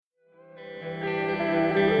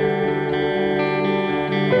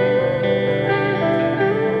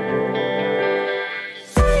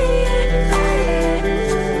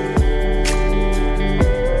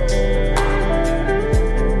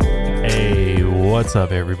What's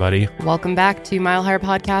up, everybody? Welcome back to Mile Higher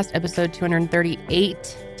Podcast, episode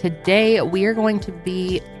 238. Today, we are going to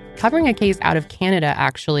be covering a case out of Canada,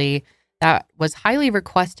 actually, that was highly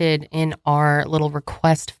requested in our little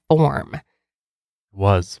request form.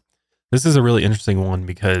 This is a really interesting one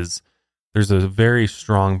because there's a very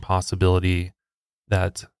strong possibility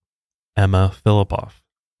that Emma Filipoff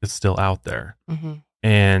is still out there. Mm-hmm.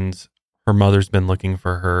 And her mother's been looking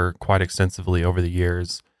for her quite extensively over the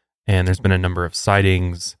years. And there's been a number of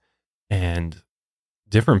sightings and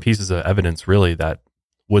different pieces of evidence, really, that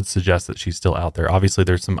would suggest that she's still out there. Obviously,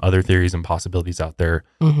 there's some other theories and possibilities out there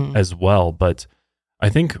as well. But I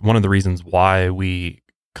think one of the reasons why we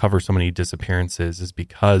cover so many disappearances is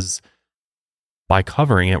because by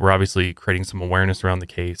covering it, we're obviously creating some awareness around the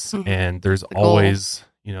case. And there's always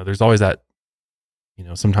that,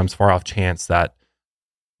 sometimes far off chance that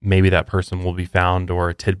maybe that person will be found, or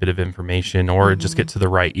a tidbit of information, or just get to the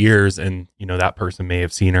right ears. And, that person may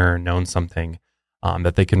have seen her or known something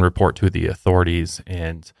that they can report to the authorities,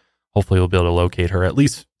 and hopefully we'll be able to locate her. At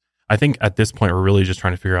least I think at this point, we're really just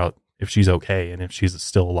trying to figure out if she's okay and if she's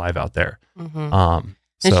still alive out there.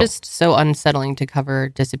 It's just so unsettling to cover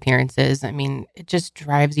disappearances. I mean, it just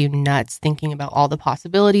drives you nuts thinking about all the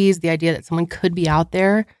possibilities, the idea that someone could be out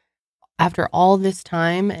there after all this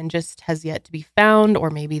time and just has yet to be found,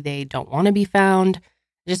 or maybe they don't want to be found.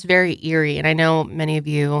 Just very eerie. And I know many of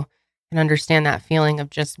you can understand that feeling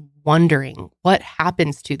of just wondering what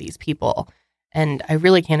happens to these people. And I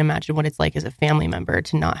really can't imagine what it's like as a family member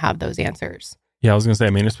to not have those answers. Yeah, I was going to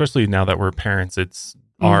say, especially now that we're parents, it's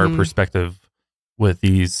our perspective with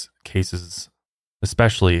these cases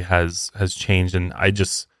especially has changed. And I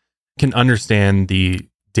just can understand the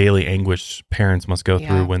daily anguish parents must go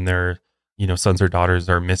through when their sons or daughters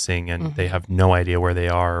are missing and they have no idea where they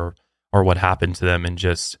are or what happened to them. And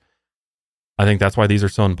just, I think that's why these are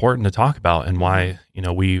so important to talk about, and why,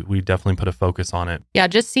 we definitely put a focus on it. Yeah,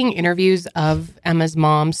 just seeing interviews of Emma's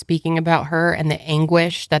mom speaking about her and the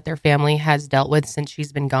anguish that their family has dealt with since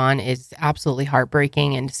she's been gone is absolutely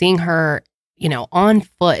heartbreaking. And seeing her, on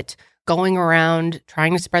foot, going around,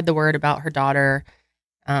 trying to spread the word about her daughter.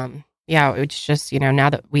 It's just, now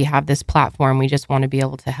that we have this platform, we just want to be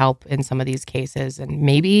able to help in some of these cases. And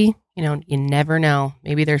maybe, you never know.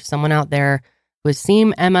 Maybe there's someone out there who has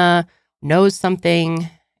seen Emma, knows something,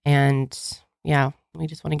 and we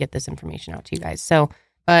just want to get this information out to you guys. So,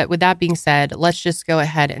 but with that being said, let's just go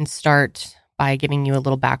ahead and start by giving you a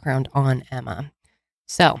little background on Emma.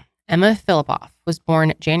 So, Emma Filipoff was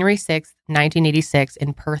born January 6th, 1986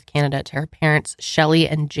 in Perth, Canada, to her parents, Shelley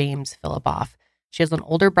and James Filipoff. She has an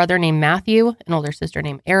older brother named Matthew, an older sister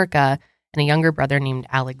named Erica, and a younger brother named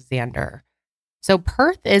Alexander. So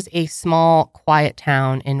Perth is a small, quiet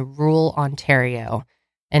town in rural Ontario,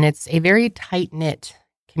 and it's a very tight-knit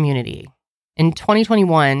community. In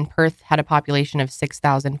 2021, Perth had a population of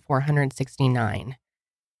 6,469.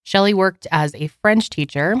 Shelley worked as a French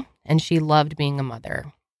teacher, and she loved being a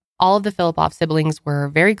mother. All of the Filipoff siblings were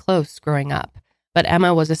very close growing up, but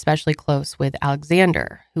Emma was especially close with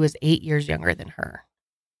Alexander, who was 8 years younger than her.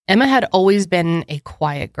 Emma had always been a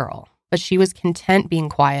quiet girl, but she was content being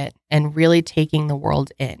quiet and really taking the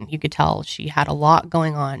world in. You could tell she had a lot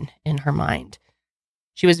going on in her mind.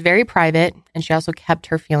 She was very private, and she also kept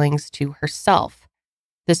her feelings to herself.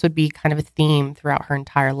 This would be kind of a theme throughout her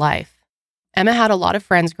entire life. Emma had a lot of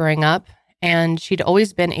friends growing up, and she'd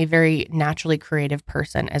always been a very naturally creative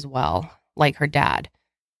person as well, like her dad.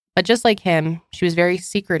 But just like him, she was very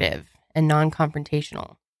secretive and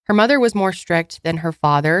non-confrontational. Her mother was more strict than her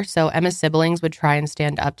father, so Emma's siblings would try and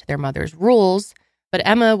stand up to their mother's rules, but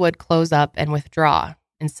Emma would close up and withdraw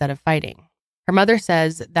instead of fighting. Her mother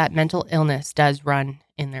says that mental illness does run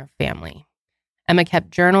in their family. Emma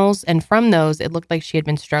kept journals, and from those, it looked like she had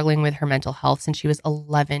been struggling with her mental health since she was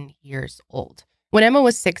 11 years old. When Emma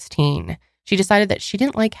was 16, she decided that she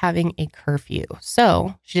didn't like having a curfew,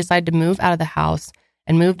 so she decided to move out of the house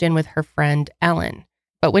and moved in with her friend Ellen.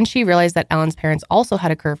 But when she realized that Ellen's parents also had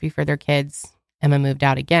a curfew for their kids, Emma moved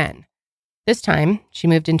out again. This time, she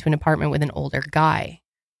moved into an apartment with an older guy.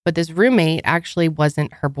 But this roommate actually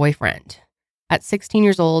wasn't her boyfriend. At 16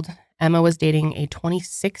 years old, Emma was dating a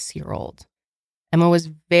 26-year-old. Emma was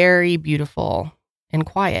very beautiful and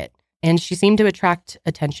quiet, and she seemed to attract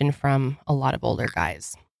attention from a lot of older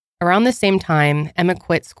guys. Around the same time, Emma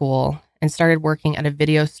quit school and started working at a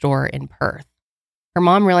video store in Perth. Her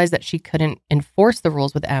mom realized that she couldn't enforce the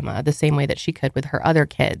rules with Emma the same way that she could with her other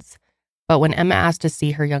kids. But when Emma asked to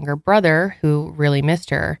see her younger brother, who really missed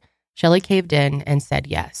her, Shelley caved in and said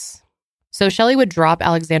yes. So Shelley would drop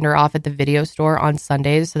Alexander off at the video store on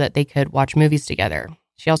Sundays so that they could watch movies together.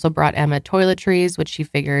 She also brought Emma toiletries, which she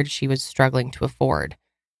figured she was struggling to afford.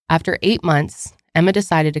 After 8 months, Emma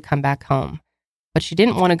decided to come back home, but she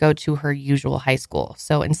didn't want to go to her usual high school.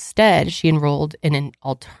 So instead, she enrolled in an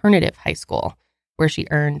alternative high school where she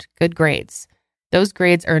earned good grades. Those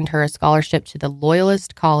grades earned her a scholarship to the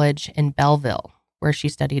Loyalist College in Belleville, where she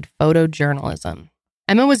studied photojournalism.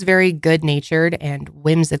 Emma was very good-natured and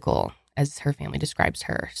whimsical, as her family describes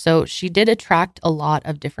her. So she did attract a lot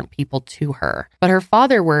of different people to her. But her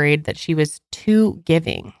father worried that she was too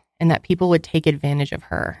giving and that people would take advantage of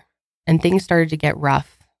her. And things started to get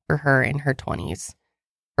rough for her in her 20s.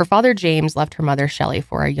 Her father, James, left her mother, Shelley,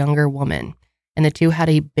 for a younger woman, and the two had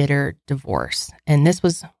a bitter divorce. And this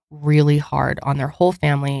was really hard on their whole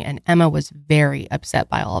family, and Emma was very upset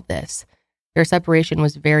by all of this. Their separation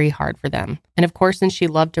was very hard for them. And of course, since she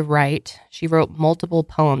loved to write, she wrote multiple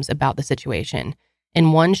poems about the situation.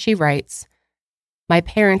 In one, she writes, "My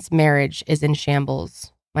parents' marriage is in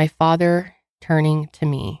shambles. My father turning to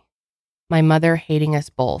me. My mother hating us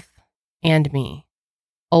both, and me.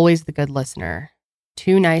 Always the good listener.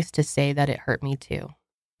 Too nice to say that it hurt me too."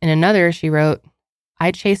 In another, she wrote,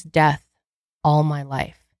 "I chased death all my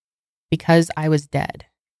life because I was dead.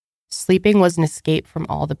 Sleeping was an escape from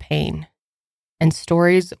all the pain. And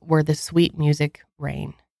stories were the sweet music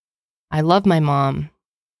rain. I love my mom,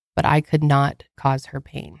 but I could not cause her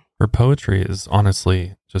pain." Her poetry is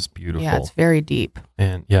honestly just beautiful. Yeah, it's very deep.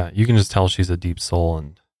 And yeah, you can just tell she's a deep soul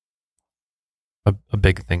and a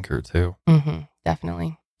big thinker too.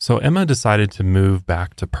 Definitely. So Emma decided to move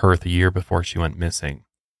back to Perth a year before she went missing.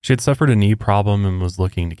 She had suffered a knee problem and was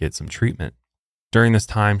looking to get some treatment. During this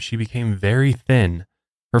time, she became very thin.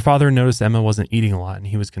 Her father noticed Emma wasn't eating a lot and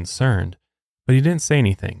he was concerned, but he didn't say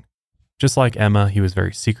anything. Just like Emma, he was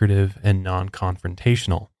very secretive and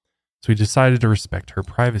non-confrontational, so he decided to respect her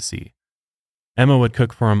privacy. Emma would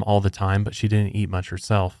cook for him all the time, but she didn't eat much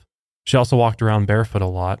herself. She also walked around barefoot a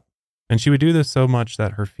lot, and she would do this so much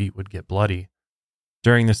that her feet would get bloody.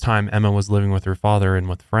 During this time, Emma was living with her father and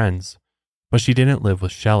with friends, but she didn't live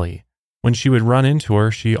with Shelley. When she would run into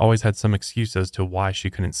her, she always had some excuse as to why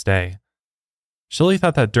she couldn't stay. Shelley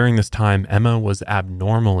thought that during this time, Emma was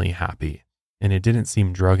abnormally happy, and it didn't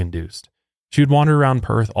seem drug-induced. She would wander around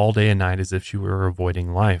Perth all day and night as if she were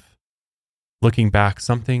avoiding life. Looking back,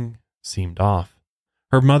 something seemed off.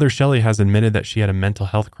 Her mother, Shelley, has admitted that she had a mental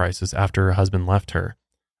health crisis after her husband left her,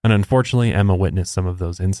 and unfortunately, Emma witnessed some of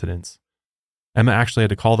those incidents. Emma actually had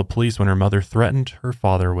to call the police when her mother threatened her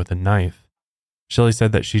father with a knife. Shelley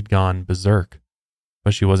said that she'd gone berserk,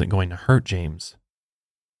 but she wasn't going to hurt James.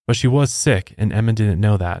 But she was sick, and Emma didn't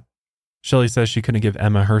know that. Shelley says she couldn't give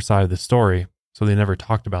Emma her side of the story, so they never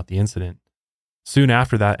talked about the incident. Soon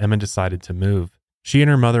after that, Emma decided to move. She and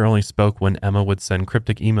her mother only spoke when Emma would send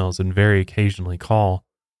cryptic emails and very occasionally call.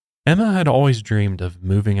 Emma had always dreamed of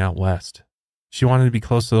moving out west. She wanted to be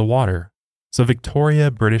close to the water, so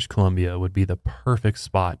Victoria, British Columbia would be the perfect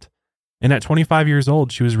spot. And at 25 years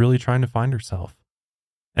old, she was really trying to find herself.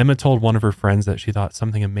 Emma told one of her friends that she thought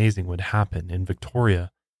something amazing would happen in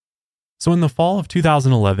Victoria. So in the fall of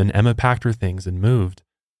 2011, Emma packed her things and moved.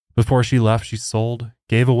 Before she left, she sold,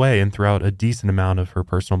 gave away, and threw out a decent amount of her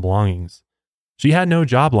personal belongings. She had no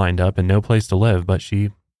job lined up and no place to live, but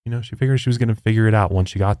she figured she was going to figure it out once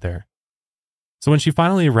she got there. So when she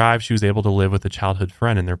finally arrived, she was able to live with a childhood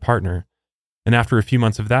friend and their partner. And after a few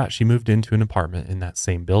months of that, she moved into an apartment in that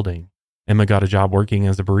same building. Emma got a job working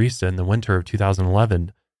as a barista in the winter of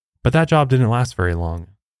 2011, but that job didn't last very long.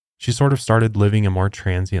 She sort of started living a more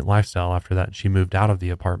transient lifestyle after that, and she moved out of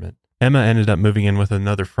the apartment. Emma ended up moving in with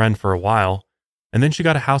another friend for a while, and then she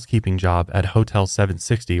got a housekeeping job at Hotel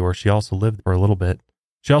 760, where she also lived for a little bit.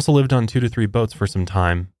 She also lived on 2 to 3 boats for some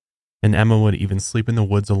time, and Emma would even sleep in the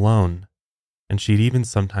woods alone, and she'd even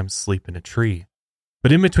sometimes sleep in a tree.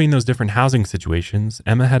 But in between those different housing situations,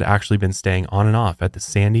 Emma had actually been staying on and off at the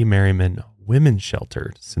Sandy Merriman Women's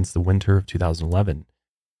Shelter since the winter of 2011.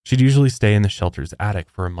 She'd usually stay in the shelter's attic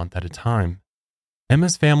for a month at a time.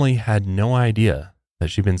 Emma's family had no idea that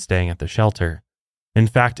she'd been staying at the shelter. In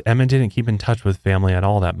fact, Emma didn't keep in touch with family at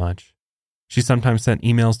all that much. She sometimes sent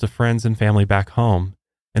emails to friends and family back home,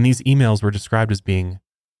 and these emails were described as being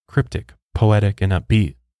cryptic, poetic, and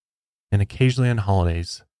upbeat. And occasionally on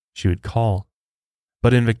holidays, she would call.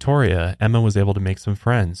 But in Victoria, Emma was able to make some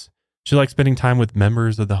friends. She liked spending time with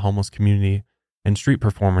members of the homeless community and street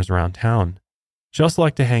performers around town. She also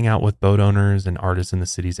liked to hang out with boat owners and artists in the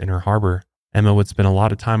city's inner harbor. Emma would spend a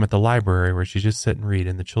lot of time at the library where she'd just sit and read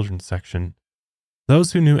in the children's section.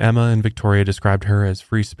 Those who knew Emma and Victoria described her as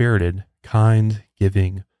free-spirited, kind,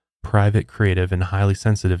 giving, private, creative, and highly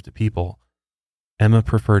sensitive to people. Emma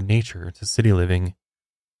preferred nature to city living.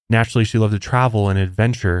 Naturally, she loved to travel and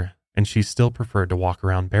adventure, and she still preferred to walk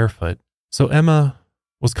around barefoot. So Emma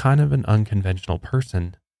was kind of an unconventional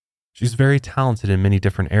person. She's very talented in many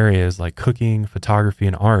different areas like cooking, photography,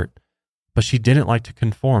 and art, but she didn't like to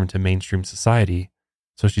conform to mainstream society.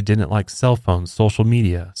 So she didn't like cell phones, social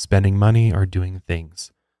media, spending money, or doing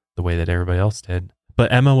things the way that everybody else did.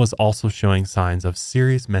 But Emma was also showing signs of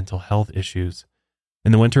serious mental health issues.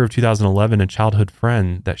 In the winter of 2011, a childhood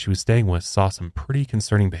friend that she was staying with saw some pretty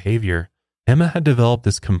concerning behavior. Emma had developed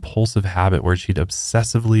this compulsive habit where she'd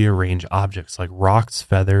obsessively arrange objects like rocks,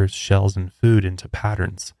 feathers, shells, and food into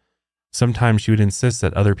patterns. Sometimes she would insist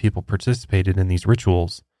that other people participated in these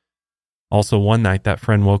rituals. Also, one night, that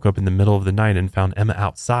friend woke up in the middle of the night and found Emma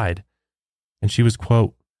outside, and she was,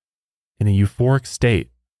 quote, in a euphoric state,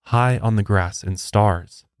 high on the grass and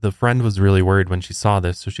stars. The friend was really worried when she saw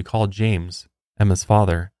this, so she called James, Emma's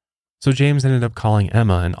father. So James ended up calling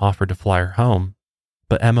Emma and offered to fly her home.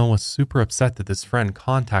 But Emma was super upset that this friend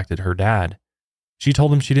contacted her dad. She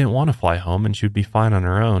told him she didn't want to fly home and she would be fine on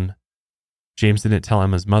her own. James didn't tell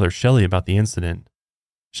Emma's mother, Shelley, about the incident.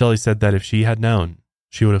 Shelley said that if she had known,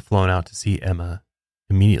 she would have flown out to see Emma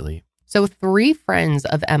immediately. So 3 friends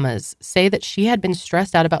of Emma's say that she had been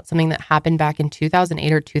stressed out about something that happened back in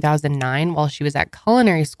 2008 or 2009 while she was at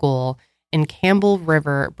culinary school in Campbell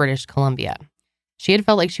River, British Columbia. She had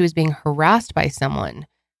felt like she was being harassed by someone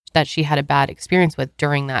that she had a bad experience with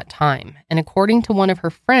during that time. And according to one of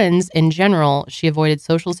her friends, in general, she avoided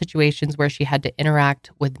social situations where she had to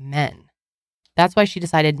interact with men. That's why she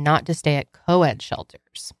decided not to stay at co-ed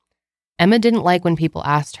shelters. Emma didn't like when people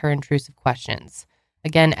asked her intrusive questions.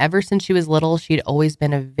 Again, ever since she was little, she'd always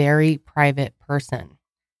been a very private person.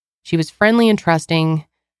 She was friendly and trusting,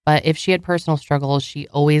 but if she had personal struggles, she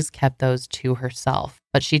always kept those to herself.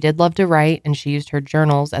 But she did love to write, and she used her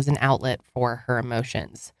journals as an outlet for her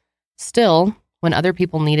emotions. Still, when other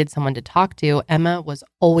people needed someone to talk to, Emma was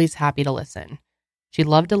always happy to listen. She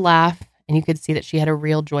loved to laugh, and you could see that she had a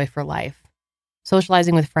real joy for life.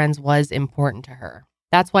 Socializing with friends was important to her.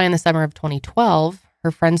 That's why in the summer of 2012,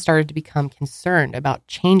 her friends started to become concerned about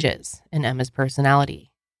changes in Emma's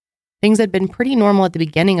personality. Things had been pretty normal at the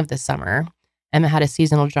beginning of the summer. Emma had a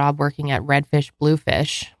seasonal job working at Redfish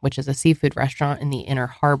Bluefish, which is a seafood restaurant in the Inner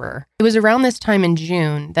Harbor. It was around this time in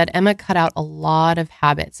June that Emma cut out a lot of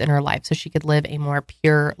habits in her life so she could live a more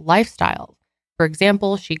pure lifestyle. For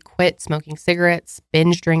example, she quit smoking cigarettes,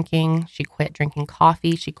 binge drinking, she quit drinking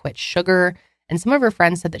coffee, she quit sugar, and some of her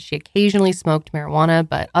friends said that she occasionally smoked marijuana,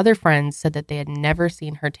 but other friends said that they had never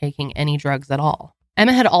seen her taking any drugs at all.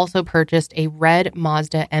 Emma had also purchased a red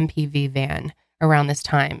Mazda MPV van around this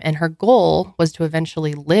time, and her goal was to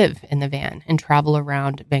eventually live in the van and travel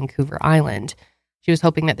around Vancouver Island. She was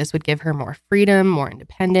hoping that this would give her more freedom, more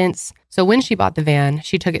independence. So when she bought the van,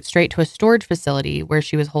 she took it straight to a storage facility where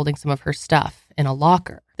she was holding some of her stuff in a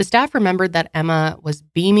locker. The staff remembered that Emma was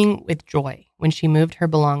beaming with joy when she moved her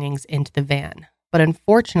belongings into the van. But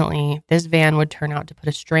unfortunately, this van would turn out to put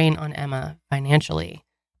a strain on Emma financially.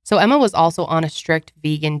 So Emma was also on a strict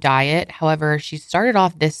vegan diet. However, she started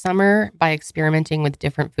off this summer by experimenting with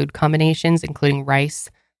different food combinations, including rice,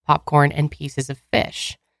 popcorn, and pieces of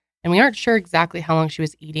fish. And we aren't sure exactly how long she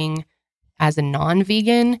was eating as a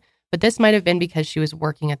non-vegan, but this might have been because she was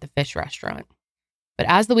working at the fish restaurant. But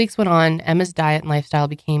as the weeks went on, Emma's diet and lifestyle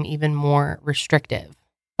became even more restrictive.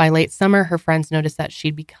 By late summer, her friends noticed that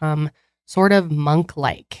she'd become sort of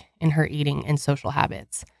monk-like in her eating and social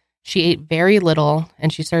habits. She ate very little,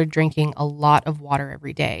 and she started drinking a lot of water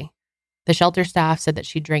every day. The shelter staff said that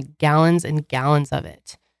she drank gallons and gallons of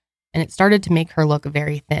it, and it started to make her look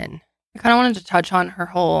very thin. I kind of wanted to touch on her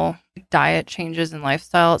whole diet changes and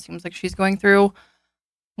lifestyle it seems like she's going through.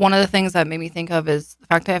 One of the things that made me think of is the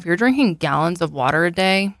fact that if you're drinking gallons of water a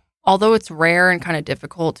day, although it's rare and kind of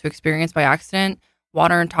difficult to experience by accident,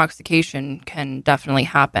 water intoxication can definitely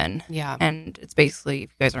happen. Yeah. And it's basically, if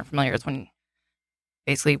you guys aren't familiar, it's when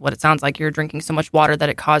basically what it sounds like, you're drinking so much water that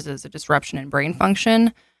it causes a disruption in brain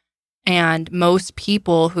function. And most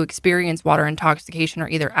people who experience water intoxication are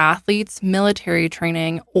either athletes, military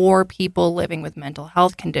training, or people living with mental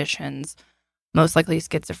health conditions, most likely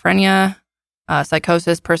schizophrenia,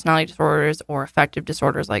 psychosis, personality disorders, or affective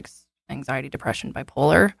disorders like anxiety, depression,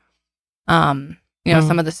 bipolar. Some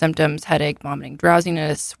of the symptoms: headache, vomiting,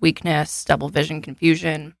 drowsiness, weakness, double vision,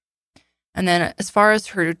 confusion. And then as far as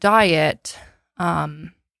her diet,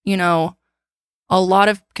 a lot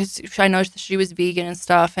of, because I know she was vegan and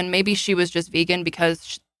stuff, and maybe she was just vegan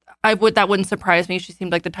because that wouldn't surprise me. She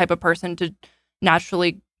seemed like the type of person to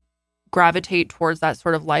naturally gravitate towards that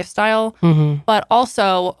sort of lifestyle. Mm-hmm. But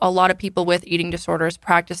also a lot of people with eating disorders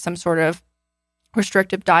practice some sort of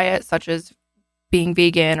restrictive diet, such as being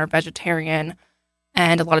vegan or vegetarian.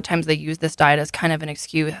 And a lot of times they use this diet as kind of an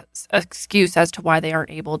excuse as to why they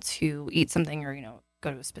aren't able to eat something or,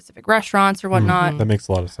 go to specific restaurants or whatnot. That makes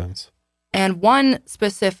a lot of sense. And one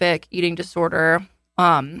specific eating disorder,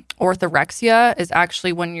 orthorexia, is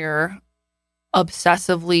actually when you're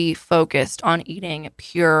obsessively focused on eating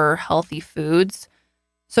pure, healthy foods.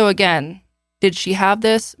 So again, did she have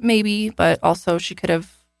this? Maybe, but also she could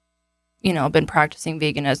have, been practicing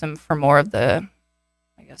veganism for more of the,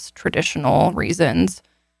 I guess, traditional reasons.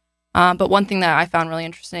 But one thing that I found really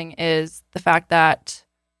interesting is the fact that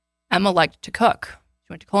Emma liked to cook.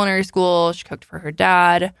 She went to culinary school. She cooked for her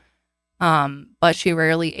dad, but she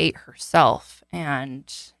rarely ate herself.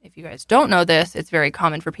 And if you guys don't know this, it's very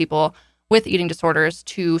common for people with eating disorders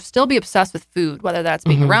to still be obsessed with food, whether that's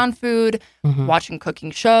being around food, watching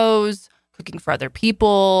cooking shows, cooking for other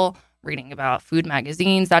people, reading about food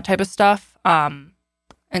magazines, that type of stuff. And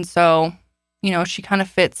so, she kind of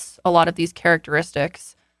fits a lot of these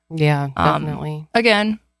characteristics. Yeah, definitely.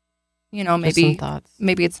 Again, Some thoughts.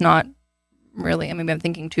 maybe it's not really, maybe I'm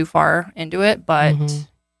thinking too far into it, but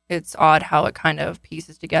it's odd how it kind of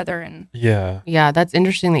pieces together. And yeah, that's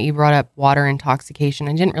interesting that you brought up water intoxication.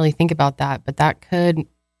 I didn't really think about that, but that could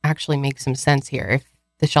actually make some sense here. If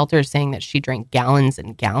the shelter is saying that she drank gallons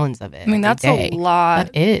and gallons of it, that's every day, a lot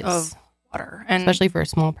that is. Of water, and especially for a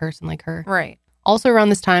small person like her. Right. Also around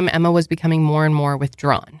this time, Emma was becoming more and more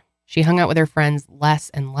withdrawn. She hung out with her friends less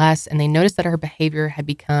and less, and they noticed that her behavior had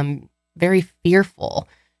become very fearful.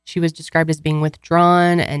 She was described as being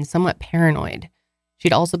withdrawn and somewhat paranoid.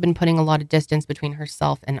 She'd also been putting a lot of distance between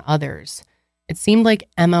herself and others. It seemed like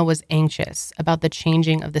Emma was anxious about the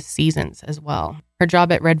changing of the seasons as well. Her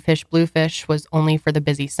job at Redfish Bluefish was only for the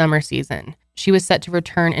busy summer season. She was set to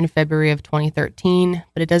return in February of 2013,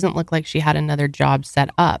 but it doesn't look like she had another job set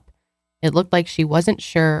up. It looked like she wasn't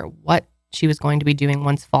sure what she was going to be doing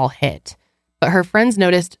once fall hit. But her friends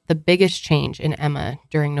noticed the biggest change in Emma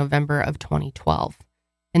during November of 2012.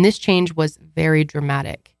 And this change was very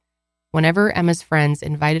dramatic. Whenever Emma's friends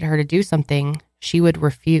invited her to do something, she would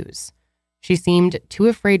refuse. She seemed too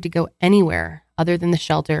afraid to go anywhere other than the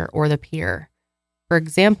shelter or the pier. For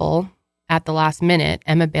example, at the last minute,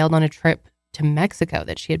 Emma bailed on a trip to Mexico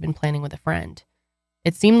that she had been planning with a friend.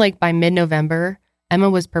 It seemed like by mid-November, Emma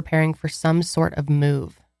was preparing for some sort of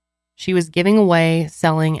move. She was giving away,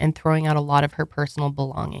 selling, and throwing out a lot of her personal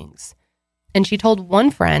belongings. And she told one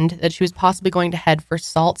friend that she was possibly going to head for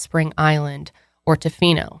Salt Spring Island or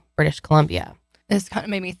Tofino, British Columbia. This kind of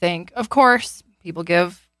made me think, of course, people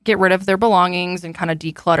get rid of their belongings and kind of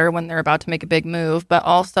declutter when they're about to make a big move, but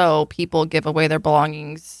also people give away their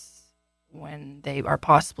belongings when they are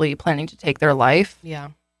possibly planning to take their life.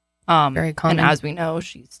 Yeah. Very common. And as we know,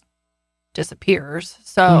 she disappears.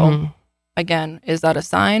 So, again, is that a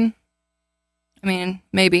sign?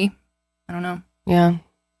 Maybe. I don't know. Yeah,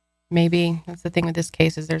 maybe. That's the thing with this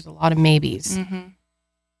case is there's a lot of maybes.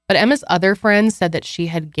 But Emma's other friends said that she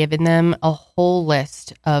had given them a whole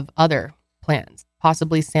list of other plans,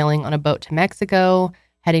 possibly sailing on a boat to Mexico,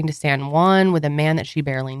 heading to San Juan with a man that she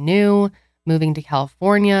barely knew, moving to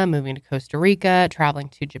California, moving to Costa Rica, traveling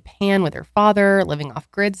to Japan with her father, living off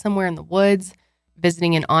grid somewhere in the woods,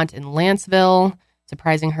 visiting an aunt in Lanceville,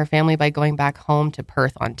 surprising her family by going back home to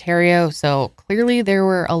Perth, Ontario. So clearly there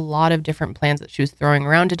were a lot of different plans that she was throwing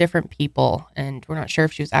around to different people. And we're not sure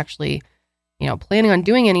if she was actually, planning on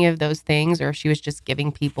doing any of those things or if she was just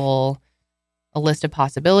giving people a list of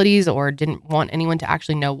possibilities or didn't want anyone to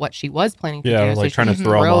actually know what she was planning to do. Like so trying she to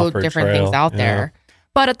throw them off her different trail. things out there.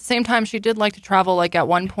 But at the same time, she did like to travel. Like at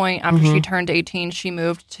one point after she turned 18, she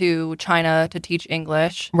moved to China to teach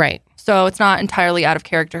English. Right. So it's not entirely out of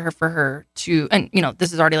character for her to, and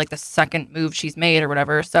this is already like the second move she's made or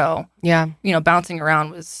whatever. So, yeah, bouncing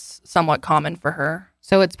around was somewhat common for her.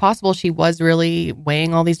 So it's possible she was really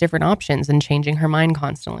weighing all these different options and changing her mind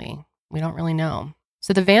constantly. We don't really know.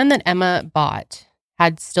 So the van that Emma bought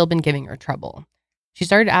had still been giving her trouble. She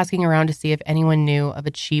started asking around to see if anyone knew of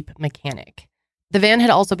a cheap mechanic. The van had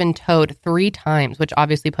also been towed 3 times, which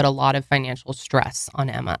obviously put a lot of financial stress on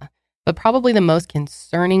Emma. But probably the most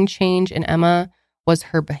concerning change in Emma was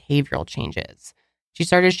her behavioral changes. She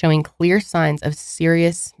started showing clear signs of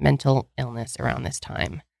serious mental illness around this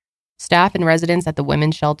time. Staff and residents at the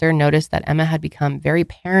women's shelter noticed that Emma had become very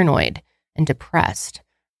paranoid and depressed.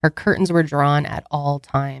 Her curtains were drawn at all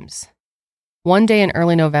times. One day in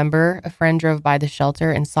early November, a friend drove by the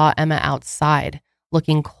shelter and saw Emma outside,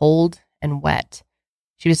 looking cold and wet.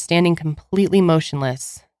 She was standing completely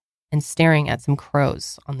motionless and staring at some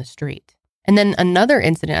crows on the street. And then another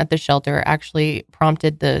incident at the shelter actually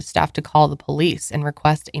prompted the staff to call the police and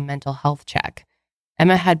request a mental health check.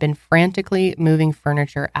 Emma had been frantically moving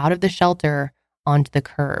furniture out of the shelter onto the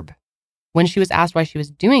curb. When she was asked why she was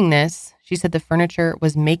doing this, she said the furniture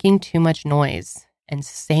was making too much noise and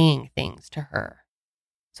saying things to her.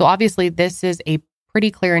 So obviously, this is a pretty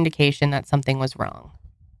clear indication that something was wrong.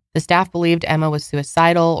 The staff believed Emma was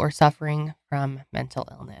suicidal or suffering from mental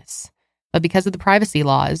illness. But because of the privacy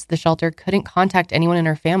laws, the shelter couldn't contact anyone in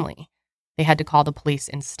her family. They had to call the police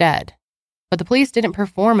instead. But the police didn't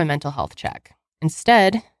perform a mental health check.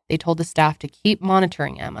 Instead, they told the staff to keep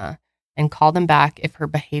monitoring Emma and call them back if her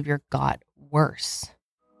behavior got worse.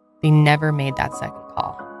 They never made that second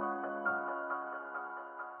call.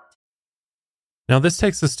 Now, this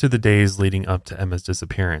takes us to the days leading up to Emma's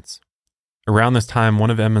disappearance. Around this time, one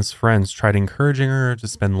of Emma's friends tried encouraging her to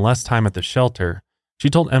spend less time at the shelter. She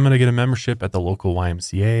told Emma to get a membership at the local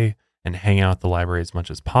YMCA and hang out at the library as much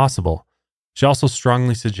as possible. She also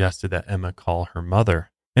strongly suggested that Emma call her mother.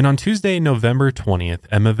 And on Tuesday, November 20th,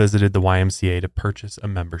 Emma visited the YMCA to purchase a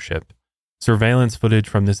membership. Surveillance footage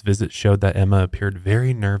from this visit showed that Emma appeared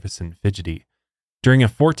very nervous and fidgety. During a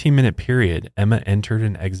 14-minute period, Emma entered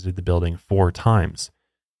and exited the building 4 times.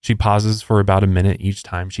 She pauses for about a minute each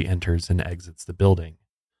time she enters and exits the building.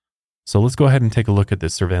 So let's go ahead and take a look at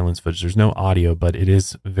this surveillance footage. There's no audio, but it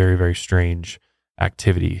is very, very strange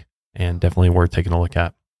activity and definitely worth taking a look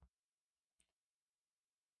at.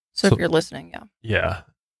 So if you're listening, yeah. Yeah.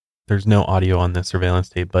 There's no audio on the surveillance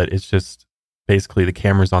tape, but it's just basically the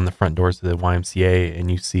cameras on the front doors of the YMCA, and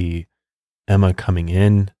you see Emma coming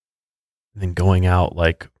in and then going out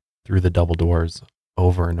like through the double doors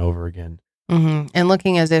over and over again. Mm-hmm. And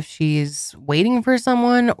looking as if she's waiting for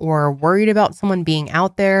someone or worried about someone being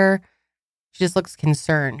out there. She just looks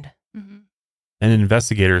concerned. Mm-hmm. And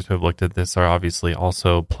investigators who have looked at this are obviously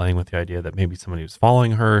also playing with the idea that maybe somebody was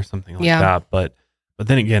following her or something like that. But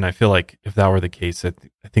then again, I feel like if that were the case, I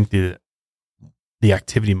think the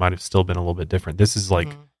activity might have still been a little bit different. This is like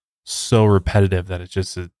so repetitive that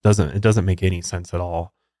it doesn't make any sense at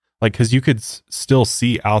all. Like, because you could still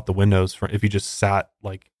see out the windows if you just sat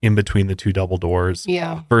like in between the 2 double doors.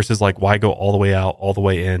 Yeah. Versus like, why go all the way out, all the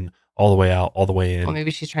way in, all the way out, all the way in? Well,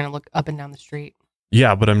 maybe she's trying to look up and down the street.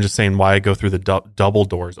 Yeah, but I'm just saying, why go through the double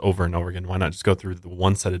doors over and over again? Why not just go through the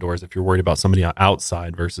one set of doors if you're worried about somebody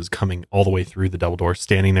outside versus coming all the way through the double doors,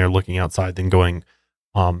 standing there looking outside, then going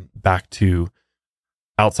back to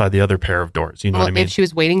outside the other pair of doors? You know what I mean? If she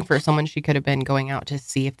was waiting for someone, she could have been going out to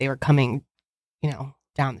see if they were coming,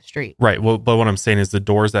 down the street. Right. Well, but what I'm saying is the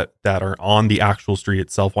doors that are on the actual street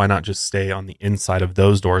itself, why not just stay on the inside of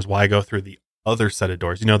those doors? Why go through the other set of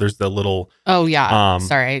doors? There's the little... Oh, yeah.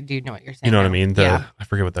 Sorry, I do know what you're saying. You know what I mean? I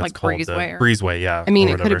forget what that's like called. Breezeway. Breezeway, yeah. I mean,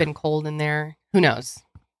 it could have been cold in there. Who knows?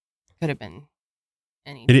 Could have been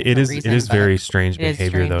any It is reason, very strange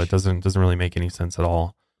behavior, though. strange. It doesn't really make any sense at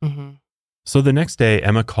all. Mm-hmm. So the next day,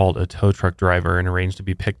 Emma called a tow truck driver and arranged to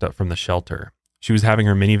be picked up from the shelter. She was having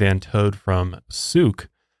her minivan towed from Souk,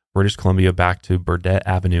 British Columbia, back to Burdett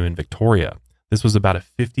Avenue in Victoria. This was about a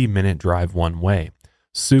 50-minute drive one way.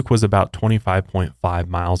 Souk was about 25.5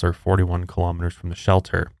 miles or 41 kilometers from the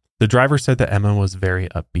shelter. The driver said that Emma was very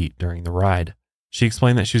upbeat during the ride. She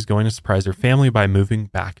explained that she was going to surprise her family by moving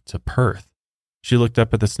back to Perth. She looked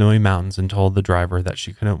up at the snowy mountains and told the driver that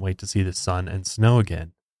she couldn't wait to see the sun and snow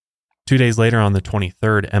again. 2 days later, on the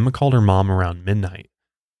 23rd, Emma called her mom around midnight.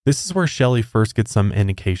 This is where Shelley first gets some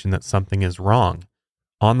indication that something is wrong.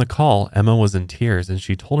 On the call, Emma was in tears and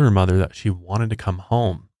she told her mother that she wanted to come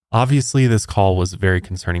home. Obviously, this call was very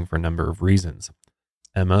concerning for a number of reasons.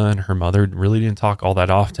 Emma and her mother really didn't talk all that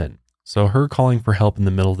often, so her calling for help in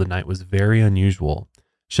the middle of the night was very unusual.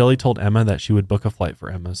 Shelley told Emma that she would book a flight for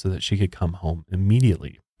Emma so that she could come home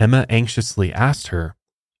immediately. Emma anxiously asked her,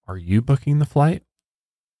 "Are you booking the flight?"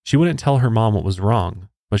 She wouldn't tell her mom what was wrong,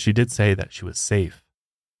 but she did say that she was safe.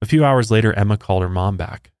 A few hours later, Emma called her mom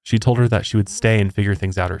back. She told her that she would stay and figure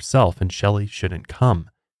things out herself and Shelley shouldn't come.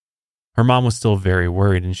 Her mom was still very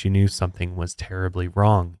worried and she knew something was terribly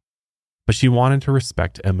wrong. But she wanted to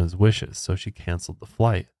respect Emma's wishes, so she canceled the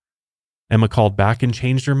flight. Emma called back and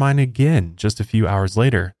changed her mind again just a few hours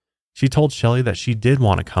later. She told Shelley that she did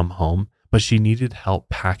want to come home, but she needed help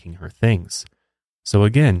packing her things. So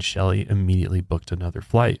again, Shelley immediately booked another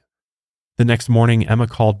flight. The next morning, Emma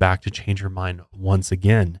called back to change her mind once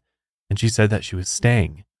again, and she said that she was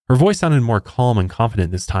staying. Her voice sounded more calm and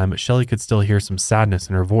confident this time, but Shelley could still hear some sadness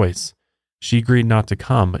in her voice. She agreed not to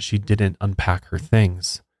come, but she didn't unpack her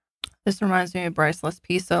things. This reminds me of Bryce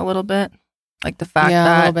Lespisa a little bit. Like the fact a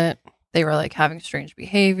little that bit. they were like having strange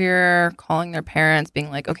behavior, calling their parents, being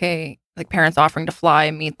like, okay, like parents offering to fly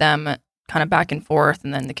and meet them kind of back and forth.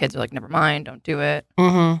 And then the kids are like, never mind, don't do it.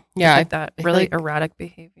 Mm-hmm. Yeah. Like that I feel really like erratic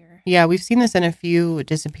behavior. sure. Yeah, we've seen this in a few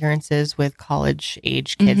disappearances with college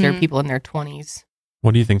age kids or Mhm. people in their 20s.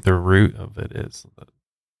 What do you think the root of it is?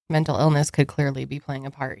 Mental illness could clearly be playing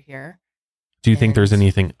a part here. Do you think there's And-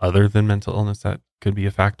 anything other than mental illness that could be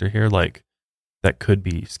a factor here? Like that could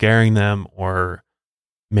be scaring them or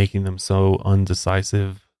making them so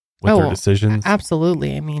undecisive with their decisions?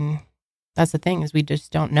 Absolutely. I mean, that's the thing is we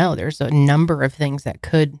just don't know. There's a number of things that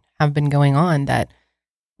could have been going on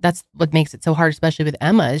that's what makes it so hard, especially with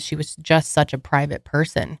Emma, is she was just such a private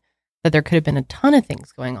person that there could have been a ton of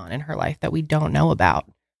things going on in her life that we don't know about.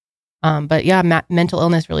 But yeah, mental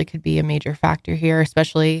illness really could be a major factor here,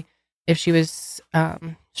 especially if she was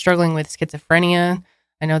struggling with schizophrenia.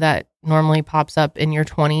 I know that normally pops up in your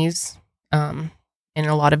 20s in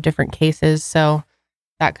a lot of different cases. So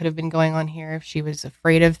that could have been going on here if she was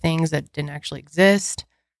afraid of things that didn't actually exist.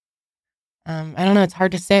 I don't know. It's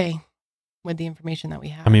hard to say with the information that we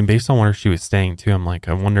have. I mean, based on where she was staying too, I'm like,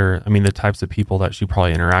 I wonder, I mean, the types of people that she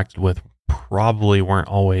probably interacted with probably weren't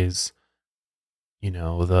always,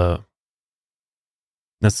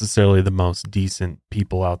 necessarily the most decent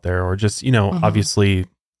people out there, or just, Mhm. obviously,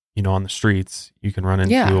 on the streets, you can run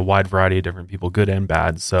into Yeah. a wide variety of different people, good and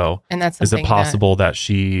bad. So And that's is it something possible that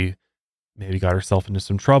she maybe got herself into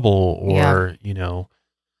some trouble or,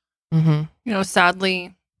 Mhm.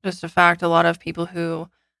 Sadly, just a fact, a lot of people who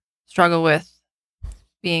struggle with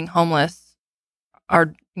being homeless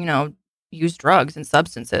are, use drugs and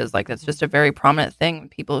substances. Like that's just a very prominent thing.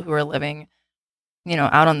 People who are living,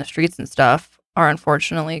 out on the streets and stuff are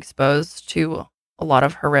unfortunately exposed to a lot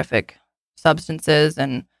of horrific substances.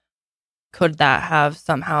 And could that have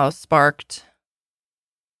somehow sparked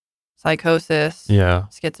psychosis, yeah.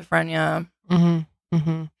 schizophrenia? Mhm.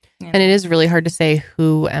 Mhm. Yeah. And it is really hard to say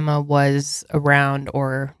who Emma was around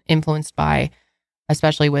or influenced by,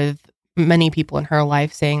 especially with many people in her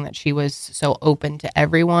life saying that she was so open to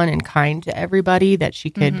everyone and kind to everybody that she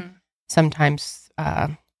could Mhm. sometimes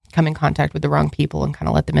come in contact with the wrong people and kind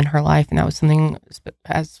of let them in her life. And that was something,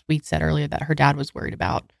 as we said earlier, that her dad was worried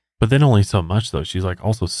about. But then only so much though. She's like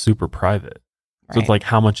also super private. So it's Right. like,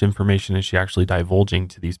 how much information is she actually divulging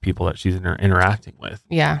to these people that she's interacting with?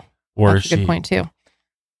 Yeah, Or that's is a good she, point too.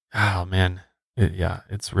 oh man,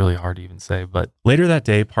 it's really hard to even say. But later that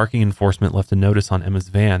day, parking enforcement left a notice on Emma's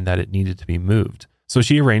van that it needed to be moved. So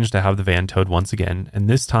she arranged to have the van towed once again, and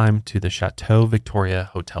this time to the Chateau Victoria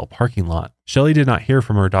Hotel parking lot. Shelley did not hear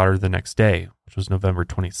from her daughter the next day, which was November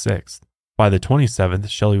 26th. By the 27th,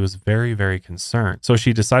 Shelley was very, very concerned. So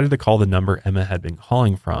she decided to call the number Emma had been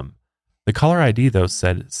calling from. The caller ID, though,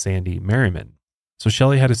 said Sandy Merriman. So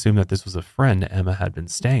Shelley had assumed that this was a friend Emma had been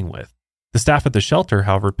staying with. The staff at the shelter,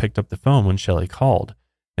 however, picked up the phone when Shelley called,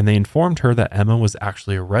 and they informed her that Emma was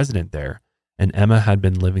actually a resident there, and Emma had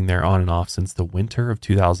been living there on and off since the winter of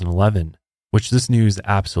 2011, which this news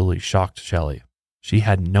absolutely shocked Shelley. She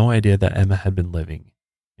had no idea that Emma had been living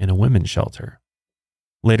in a women's shelter.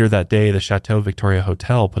 Later that day, the Chateau Victoria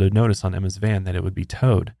Hotel put a notice on Emma's van that it would be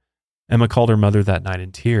towed. Emma called her mother that night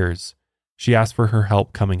in tears. She asked for her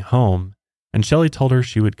help coming home, and Shelley told her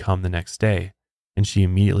she would come the next day, and she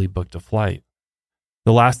immediately booked a flight.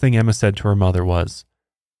 The last thing Emma said to her mother was,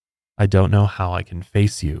 "I don't know how I can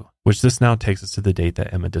face you," which this now takes us to the date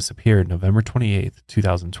that Emma disappeared, November 28th,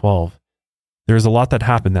 2012. There is a lot that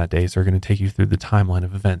happened that day, so we're going to take you through the timeline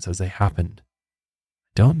of events as they happened.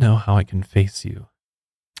 I don't know how I can face you.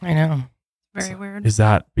 I know. Very weird. Is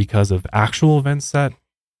that because of actual events that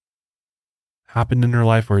happened in her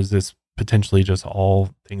life, or is this potentially just all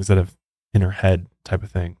things that have in her head type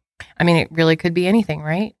of thing? I mean, it really could be anything,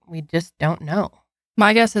 right? We just don't know.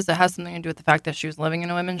 My guess is it has something to do with the fact that she was living in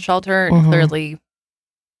a women's shelter, and Mhm. clearly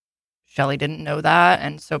Shelley didn't know that,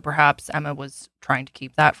 and so perhaps Emma was trying to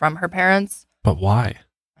keep that from her parents. But why?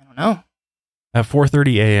 I don't know. At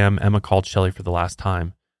 4:30 a.m., Emma called Shelley for the last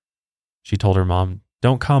time. She told her mom,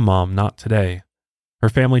 "Don't come, Mom, not today." Her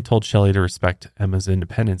family told Shelley to respect Emma's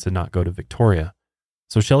independence and not go to Victoria.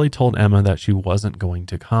 So Shelley told Emma that she wasn't going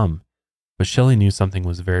to come. But Shelley knew something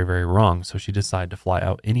was very, very wrong, so she decided to fly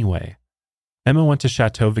out anyway. Emma went to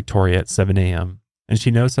Chateau Victoria at 7 a.m., and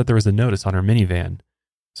she noticed that there was a notice on her minivan,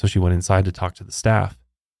 so she went inside to talk to the staff.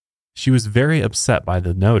 She was very upset by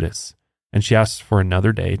the notice, and she asked for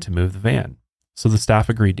another day to move the van, so the staff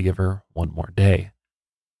agreed to give her one more day.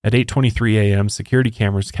 At 8:23 a.m., security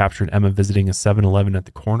cameras captured Emma visiting a 7-Eleven at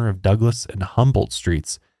the corner of Douglas and Humboldt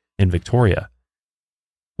Streets in Victoria.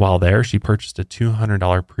 While there, she purchased a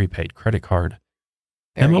 $200 prepaid credit card.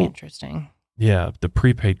 Very Emma- interesting. Yeah, the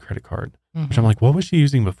prepaid credit card, which Mhm. I'm like, what was she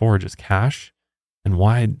using before? Just cash? And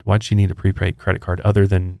why'd she need a prepaid credit card other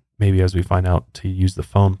than maybe, as we find out, to use the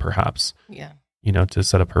phone perhaps, Yeah. to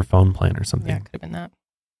set up her phone plan or something? Yeah, it could have been that.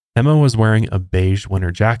 Emma was wearing a beige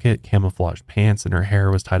winter jacket, camouflage pants, and her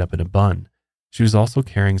hair was tied up in a bun. She was also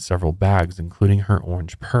carrying several bags, including her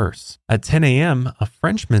orange purse. At 10 a.m., a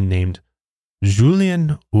Frenchman named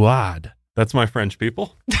Julien Ouad. That's my French,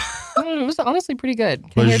 people. It was honestly pretty good.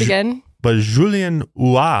 Can you hear it again? But Julien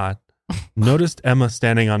Ouad noticed Emma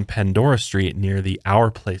standing on Pandora Street near the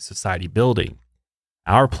Our Place Society building.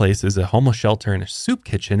 Our Place is a homeless shelter and a soup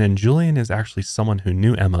kitchen, and Julien is actually someone who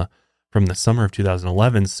knew Emma from the summer of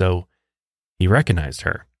 2011, so he recognized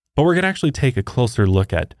her. But we're going to actually take a closer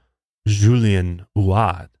look at Julien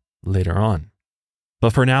Ouad later on.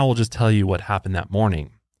 But for now, we'll just tell you what happened that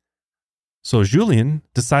morning. So Julien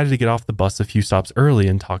decided to get off the bus a few stops early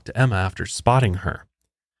and talk to Emma after spotting her.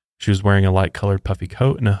 She was wearing a light-colored puffy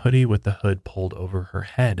coat and a hoodie with the hood pulled over her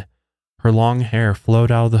head. Her long hair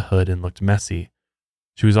flowed out of the hood and looked messy.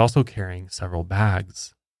 She was also carrying several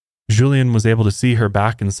bags. Julien was able to see her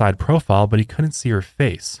back and side profile, but he couldn't see her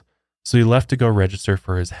face, so he left to go register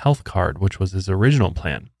for his health card, which was his original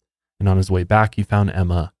plan. And on his way back, he found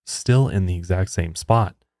Emma still in the exact same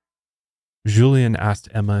spot. Julien asked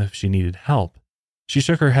Emma if she needed help. She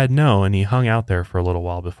shook her head no, and he hung out there for a little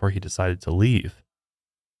while before he decided to leave.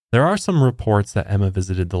 There are some reports that Emma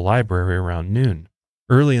visited the library around noon.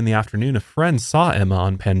 Early in the afternoon, a friend saw Emma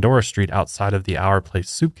on Pandora Street outside of the Our Place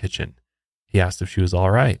soup kitchen. He asked if she was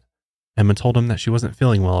all right. Emma told him that she wasn't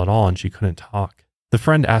feeling well at all and she couldn't talk. The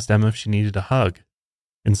friend asked Emma if she needed a hug.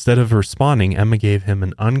 Instead of responding, Emma gave him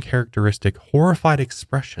an uncharacteristic, horrified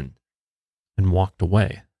expression and walked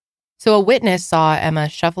away. So a witness saw Emma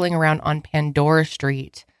shuffling around on Pandora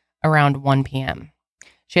Street around 1 p.m.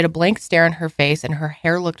 She had a blank stare on her face and her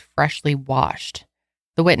hair looked freshly washed.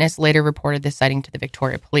 The witness later reported this sighting to the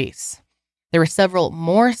Victoria Police. There were several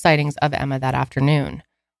more sightings of Emma that afternoon.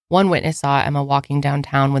 One witness saw Emma walking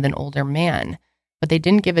downtown with an older man, but they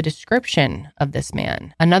didn't give a description of this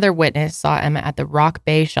man. Another witness saw Emma at the Rock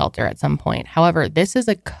Bay shelter at some point. However, this is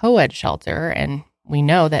a co-ed shelter, and we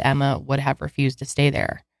know that Emma would have refused to stay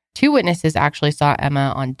there. 2 witnesses actually saw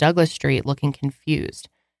Emma on Douglas Street looking confused.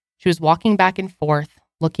 She was walking back and forth,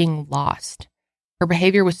 looking lost. Her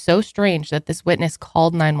behavior was so strange that this witness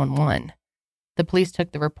called 911. The police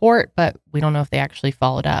took the report, but we don't know if they actually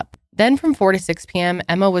followed up. Then from 4 to 6 p.m.,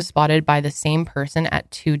 Emma was spotted by the same person at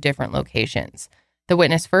 2 different locations. The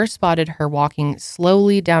witness first spotted her walking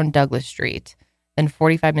slowly down Douglas Street. Then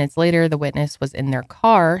 45 minutes later, the witness was in their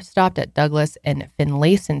car, stopped at Douglas and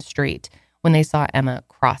Finlayson Street when they saw Emma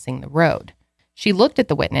crossing the road. She looked at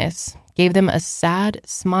the witness, gave them a sad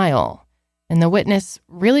smile, and the witness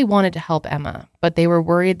really wanted to help Emma, but they were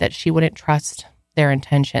worried that she wouldn't trust their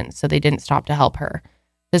intentions, so they didn't stop to help her.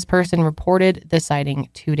 This person reported the sighting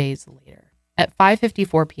 2 days later. At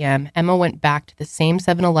 5:54 p.m., Emma went back to the same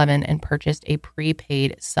 7-Eleven and purchased a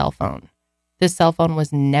prepaid cell phone. This cell phone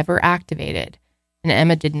was never activated, and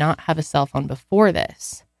Emma did not have a cell phone before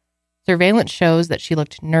this. Surveillance shows that she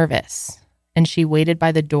looked nervous, and she waited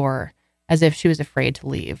by the door as if she was afraid to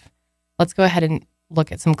leave. Let's go ahead and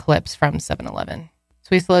look at some clips from 7-Eleven. So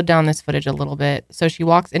we slowed down this footage a little bit. So she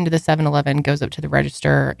walks into the 7-Eleven, goes up to the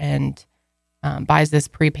register, and buys this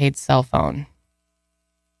prepaid cell phone.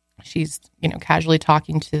 She's, casually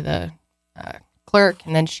talking to the clerk,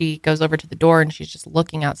 and then she goes over to the door and she's just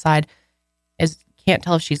looking outside. Can't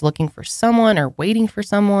tell if she's looking for someone or waiting for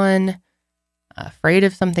someone, afraid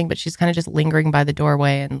of something, but she's kind of just lingering by the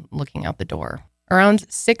doorway and looking out the door. Around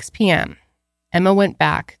 6 p.m., Emma went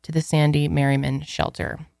back to the Sandy Merriman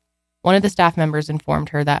shelter. One of the staff members informed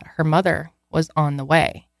her that her mother was on the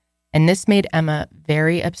way, and this made Emma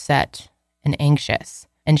very upset and anxious,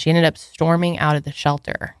 and she ended up storming out of the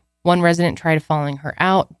shelter. One resident tried following her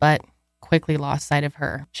out, but quickly lost sight of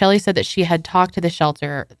her. Shelley said that she had talked to the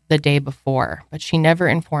shelter the day before, but she never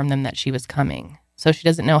informed them that she was coming, so she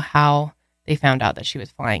doesn't know how they found out that she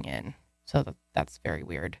was flying in. So that's very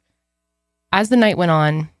weird. As the night went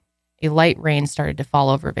on, a light rain started to fall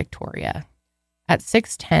over Victoria. At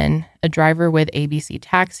 6:10, a driver with ABC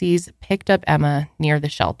Taxis picked up Emma near the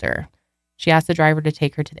shelter. She asked the driver to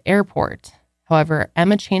take her to the airport. However,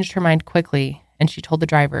 Emma changed her mind quickly, and she told the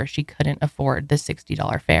driver she couldn't afford the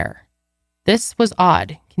 $60 fare. This was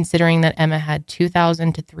odd, considering that Emma had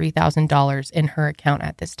 $2,000 to $3,000 in her account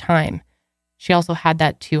at this time. She also had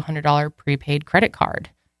that $200 prepaid credit card.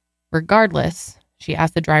 Regardless, she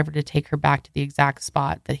asked the driver to take her back to the exact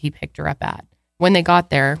spot that he picked her up at. When they got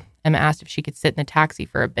there, Emma asked if she could sit in the taxi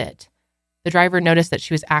for a bit. The driver noticed that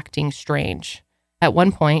she was acting strange. At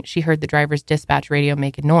one point, she heard the driver's dispatch radio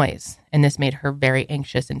make a noise, and this made her very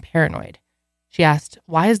anxious and paranoid. She asked,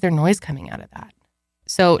 "Why is there noise coming out of that?"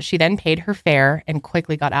 So she then paid her fare and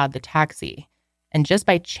quickly got out of the taxi. And just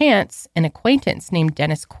by chance, an acquaintance named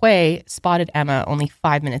Dennis Quay spotted Emma only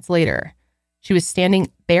 5 minutes later. She was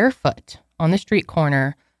standing barefoot on the street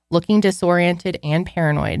corner, looking disoriented and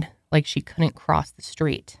paranoid, like she couldn't cross the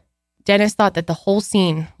street. Dennis thought that the whole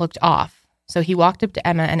scene looked off, so he walked up to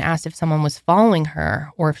Emma and asked if someone was following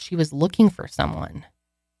her or if she was looking for someone.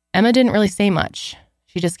 Emma didn't really say much.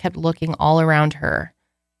 She just kept looking all around her.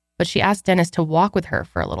 But she asked Dennis to walk with her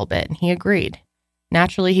for a little bit, and he agreed.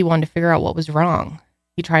 Naturally, he wanted to figure out what was wrong.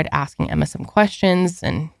 He tried asking Emma some questions,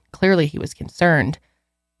 and clearly he was concerned,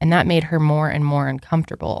 and that made her more and more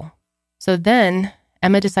uncomfortable. So then,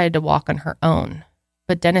 Emma decided to walk on her own,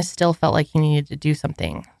 but Dennis still felt like he needed to do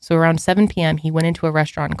something. So around 7 p.m., he went into a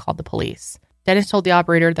restaurant and called the police. Dennis told the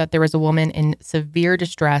operator that there was a woman in severe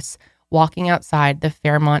distress walking outside the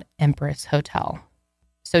Fairmont Empress Hotel.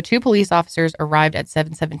 So 2 police officers arrived at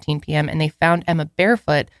 7:17 p.m. and they found Emma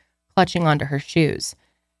barefoot, clutching onto her shoes.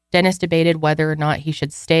 Dennis debated whether or not he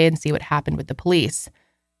should stay and see what happened with the police.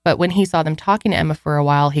 But when he saw them talking to Emma for a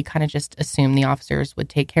while, he kind of just assumed the officers would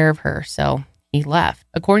take care of her, so he left.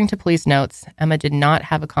 According to police notes, Emma did not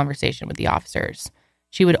have a conversation with the officers.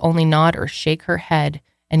 She would only nod or shake her head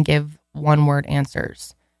and give one-word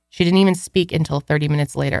answers. She didn't even speak until 30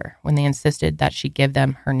 minutes later, when they insisted that she give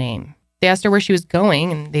them her name. They asked her where she was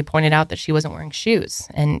going, and they pointed out that she wasn't wearing shoes,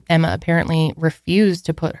 and Emma apparently refused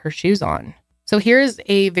to put her shoes on. So here's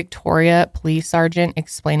a Victoria police sergeant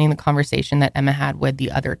explaining the conversation that Emma had with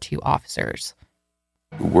the other 2 officers.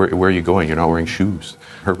 Where are you going? You're not wearing shoes.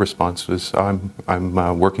 Her response was,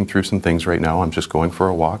 I'm working through some things right now. I'm just going for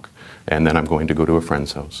a walk, and then I'm going to go to a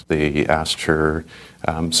friend's house. They asked her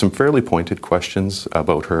some fairly pointed questions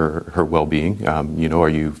about her well-being. Are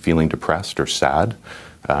you feeling depressed or sad?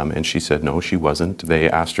 And she said no, she wasn't. They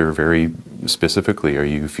asked her very specifically, are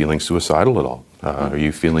you feeling suicidal at all? Are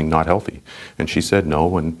you feeling not healthy? And she said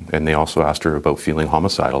no, and they also asked her about feeling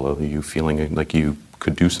homicidal. Are you feeling like you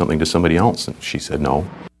could do something to somebody else? And she said no.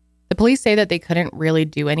 The police say that they couldn't really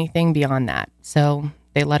do anything beyond that, so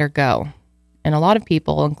they let her go. And a lot of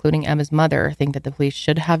people, including Emma's mother, think that the police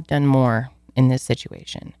should have done more in this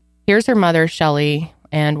situation. Here's her mother, Shelley,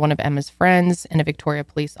 and one of Emma's friends and a Victoria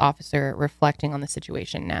police officer reflecting on the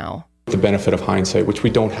situation now. The benefit of hindsight, which we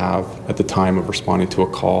don't have at the time of responding to a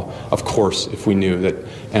call. Of course, if we knew that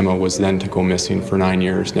Emma was then to go missing for 9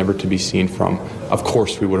 years, never to be seen from, of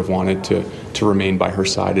course we would have wanted to remain by her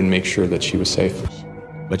side and make sure that she was safe.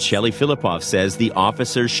 But Shelley Philippoff says the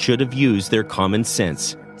officers should have used their common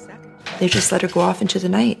sense. They just let her go off into the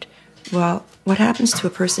night. Well, what happens to a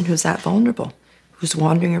person who's that vulnerable, who's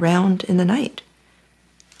wandering around in the night?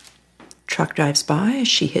 Truck drives by,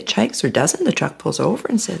 she hitchhikes or doesn't, the truck pulls over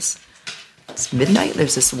and says, it's midnight,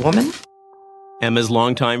 there's this woman. Emma's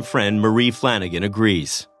longtime friend Marie Flanagan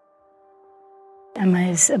agrees. Emma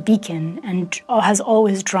is a beacon and has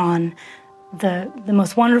always drawn the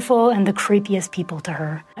most wonderful and the creepiest people to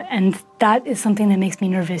her. And that is something that makes me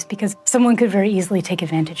nervous because someone could very easily take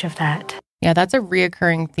advantage of that. Yeah, that's a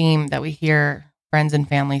reoccurring theme that we hear friends and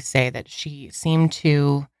family say, that she seemed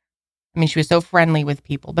to, she was so friendly with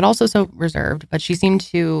people, but also so reserved. But she seemed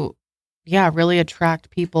to, really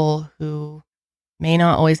attract people who may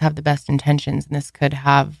not always have the best intentions. And this could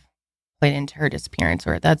have played into her disappearance,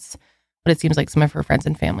 or that's what it seems like some of her friends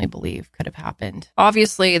and family believe could have happened.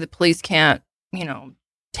 Obviously, the police can't,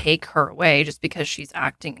 take her away just because she's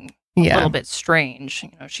acting a little bit strange.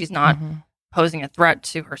 She's not posing a threat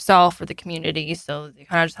to herself or the community. So they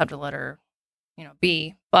kind of just have to let her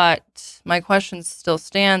be. But my question still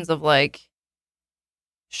stands of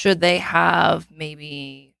should they have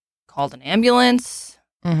maybe called an ambulance,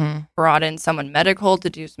 brought in someone medical to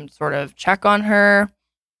do some sort of check on her?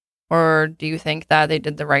 Or do you think that they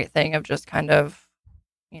did the right thing of just kind of,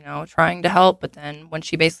 trying to help, but then when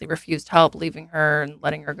she basically refused help, leaving her and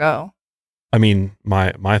letting her go?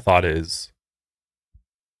 My thought is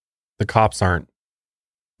the cops aren't,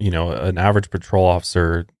 an average patrol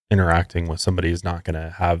officer interacting with somebody is not going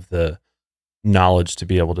to have the knowledge to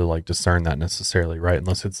be able to discern that necessarily, right?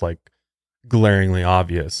 Unless it's glaringly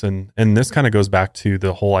obvious. And this kind of goes back to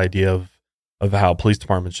the whole idea of how police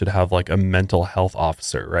departments should have a mental health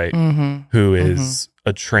officer, right? Who is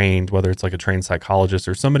a trained, whether it's a trained psychologist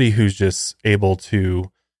or somebody who's just able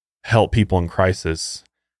to help people in crisis,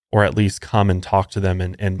 or at least come and talk to them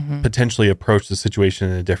and potentially approach the situation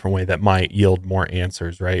in a different way that might yield more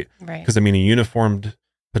answers, right? Because a uniformed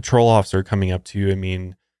patrol officer coming up to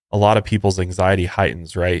you, a lot of people's anxiety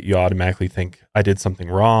heightens, right? You automatically think, I did something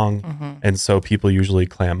wrong. And so people usually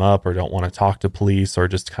clam up or don't want to talk to police or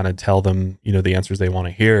just kind of tell them, the answers they want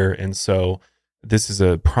to hear. And so this is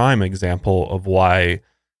a prime example of why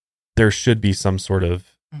there should be some sort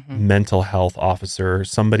of mental health officer,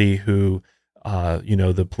 somebody who,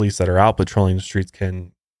 the police that are out patrolling the streets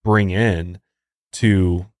can bring in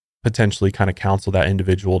to potentially kind of counsel that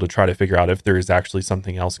individual to try to figure out if there is actually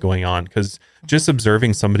something else going on. Because just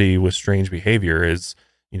observing somebody with strange behavior is,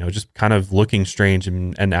 just kind of looking strange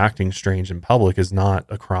and acting strange in public is not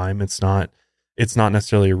a crime. It's not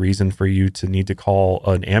necessarily a reason for you to need to call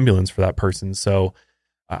an ambulance for that person. So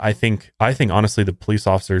I think honestly, the police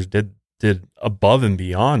officers did above and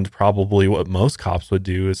beyond probably what most cops would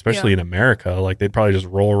do, especially in America. Like they'd probably just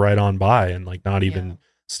roll right on by and like not even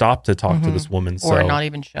stop to talk to this woman. Or not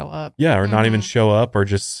even show up. Yeah. Or not even show up, or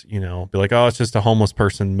just, be like, oh, it's just a homeless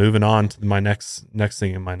person moving on to my next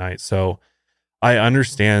thing in my night. So I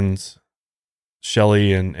understand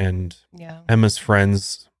Shelly and Emma's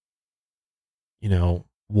friends,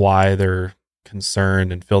 why they're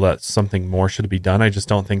concerned and feel that something more should be done. I just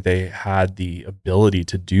don't think they had the ability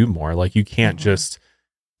to do more. Like you can't just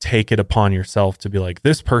take it upon yourself to be like,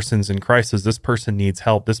 this person's in crisis, this person needs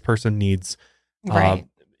help, this person needs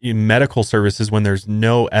medical services, when there's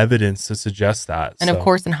no evidence to suggest that. And of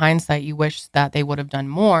course, in hindsight, you wish that they would have done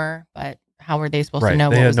more, but how were they supposed to know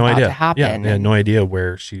what was about to happen? Yeah, they had no idea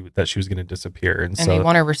that she was going to disappear. And so they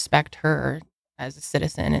want to respect her as a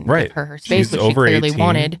citizen and give her space, She's which over she clearly 18.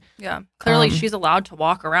 wanted. Yeah, clearly she's allowed to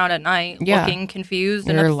walk around at night looking confused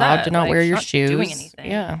and upset. You're allowed to not wear your shoes. Doing anything.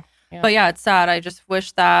 Yeah. But it's sad. I just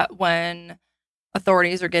wish that when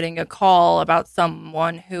authorities are getting a call about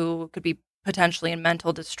someone who could be potentially in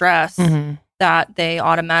mental distress, that they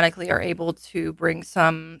automatically are able to bring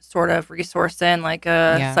some sort of resource in, like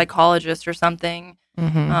a psychologist or something.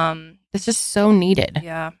 It's just so needed.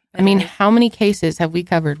 Yeah. I mean, how many cases have we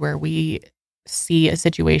covered where we see a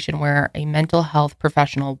situation where a mental health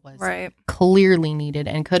professional was clearly needed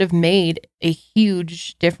and could have made a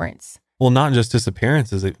huge difference? Well, not just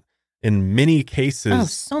disappearances. In many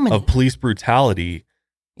cases of police brutality,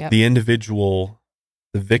 the individual,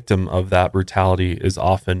 the victim of that brutality, is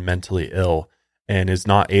often mentally ill and is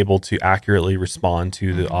not able to accurately respond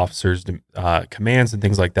to the officer's commands and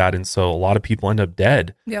things like that. And so a lot of people end up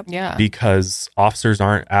dead because officers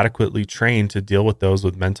aren't adequately trained to deal with those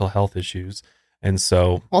with mental health issues. And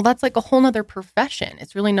so, well, that's like a whole nother profession.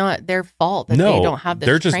 It's really not their fault that they don't have this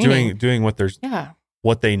they're just training. doing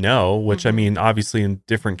what they know, which I mean, obviously in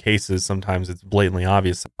different cases, sometimes it's blatantly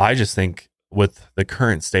obvious. I just think with the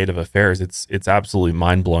current state of affairs, it's absolutely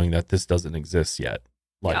mind blowing that this doesn't exist yet.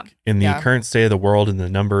 Like in the current state of the world and the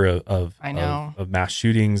number of mass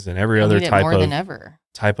shootings and every other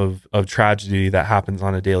type of tragedy that happens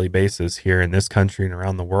on a daily basis here in this country and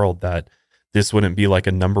around the world, that this wouldn't be like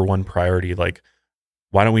a number one priority. Like,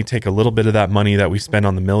 why don't we take a little bit of that money that we spend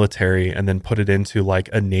on the military and then put it into like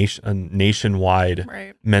a nationwide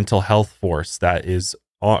mental health force that is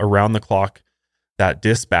around the clock, that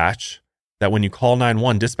dispatch, that when you call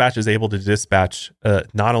 911, dispatch is able to dispatch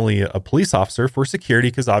not only a police officer for security,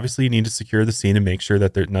 because obviously you need to secure the scene and make sure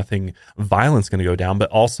that there's nothing violent going to go down,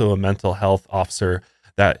 but also a mental health officer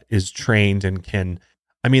that is trained and can,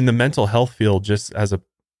 I mean, the mental health field just as a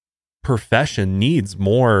profession needs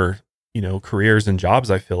more, careers and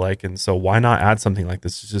jobs, I feel like. And so why not add something like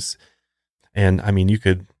this? It's just, and I mean, you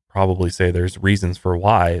could probably say there's reasons for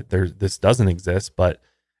why this doesn't exist, but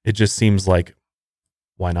it just seems like,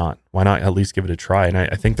 why not at least give it a try? And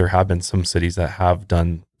I think there have been some cities that have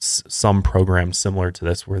done some programs similar to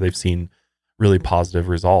this where they've seen really positive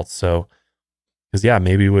results. So, because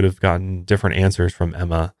maybe we would have gotten different answers from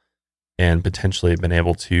Emma and potentially been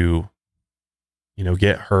able to,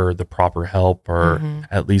 get her the proper help, or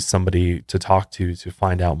at least somebody to talk to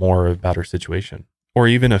find out more about her situation, or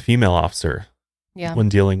even a female officer when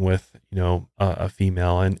dealing with, a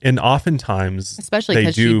female. And oftentimes, especially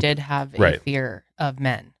because she did have a fear of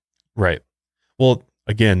men. Right. Well,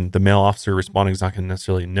 again, the male officer responding is not going to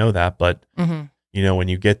necessarily know that, but when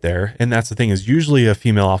you get there, and that's the thing, is usually a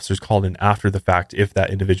female officer is called in after the fact if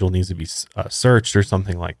that individual needs to be searched or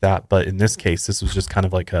something like that. But in this case, this was just kind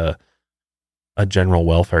of like a general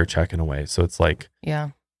welfare check in a way. So it's like,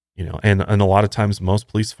 and a lot of times most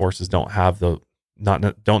police forces don't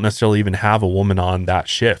necessarily even have a woman on that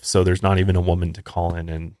shift. So there's not even a woman to call in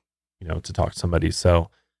and, to talk to somebody. So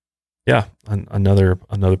another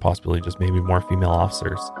possibility, just maybe more female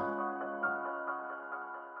officers.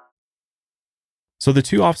 So the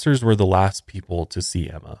two officers were the last people to see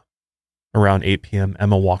Emma. Around 8 p.m.,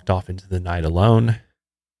 Emma walked off into the night alone,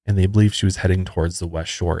 and they believe she was heading towards the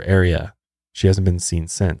West Shore area. She hasn't been seen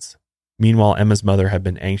since. Meanwhile, Emma's mother had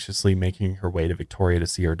been anxiously making her way to Victoria to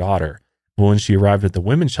see her daughter. But when she arrived at the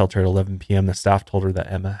women's shelter at 11 p.m., the staff told her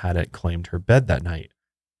that Emma hadn't claimed her bed that night.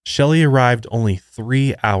 Shelly arrived only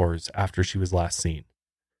 3 hours after she was last seen.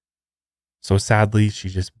 So sadly, she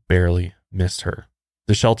just barely missed her.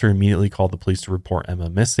 The shelter immediately called the police to report Emma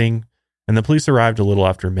missing, and the police arrived a little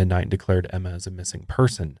after midnight and declared Emma as a missing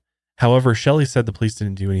person. However, Shelley said the police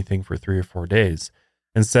didn't do anything for 3 or 4 days.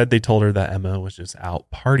 Instead, they told her that Emma was just out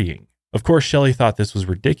partying. Of course, Shelley thought this was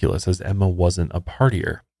ridiculous as Emma wasn't a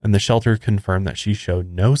partier, and the shelter confirmed that she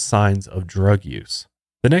showed no signs of drug use.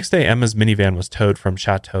 The next day, Emma's minivan was towed from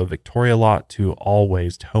Chateau Victoria lot to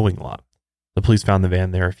Always Towing lot. The police found the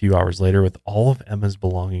van there a few hours later with all of Emma's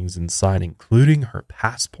belongings inside, including her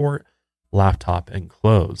passport, laptop, and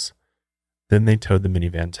clothes. Then they towed the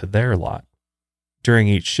minivan to their lot. During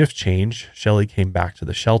each shift change, Shelley came back to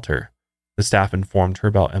the shelter. The staff informed her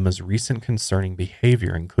about Emma's recent concerning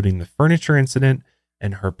behavior, including the furniture incident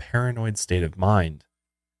and her paranoid state of mind.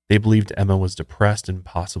 They believed Emma was depressed and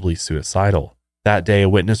possibly suicidal. That day, a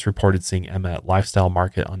witness reported seeing Emma at Lifestyle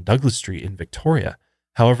Market on Douglas Street in Victoria.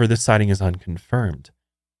 However, this sighting is unconfirmed.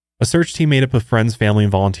 A search team made up of friends, family,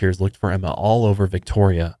 and volunteers looked for Emma all over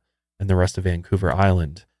Victoria and the rest of Vancouver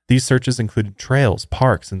Island. These searches included trails,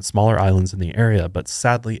 parks, and smaller islands in the area, but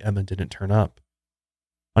sadly, Emma didn't turn up.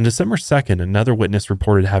 On December 2nd, another witness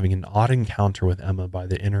reported having an odd encounter with Emma by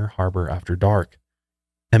the Inner Harbor after dark.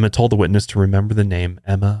 Emma told the witness to remember the name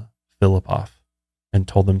Emma Filipoff and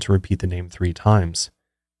told them to repeat the name 3 times.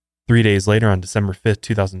 3 days later, on December 5th,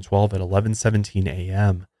 2012, at 11:17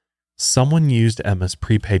 a.m., someone used Emma's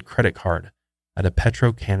prepaid credit card at a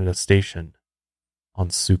Petro-Canada station on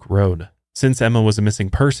Souk Road. Since Emma was a missing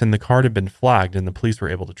person, the card had been flagged and the police were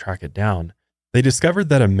able to track it down. They discovered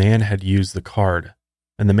that a man had used the card,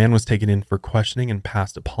 and the man was taken in for questioning and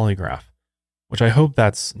passed a polygraph, which I hope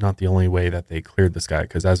that's not the only way that they cleared this guy,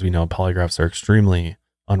 because as we know, polygraphs are extremely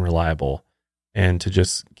unreliable. And to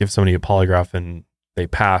just give somebody a polygraph and they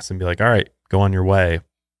pass and be like, all right, go on your way.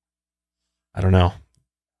 I don't know.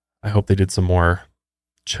 I hope they did some more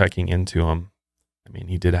checking into him. I mean,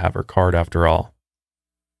 he did have her card after all.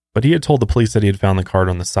 But he had told the police that he had found the card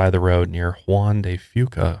on the side of the road near Juan de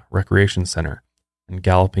Fuca Recreation Center and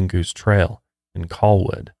Galloping Goose Trail in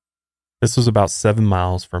Colwood. This was about 7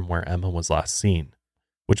 miles from where Emma was last seen,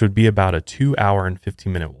 which would be about a 2-hour and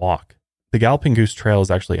 15-minute walk. The Galloping Goose Trail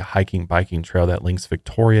is actually a hiking-biking trail that links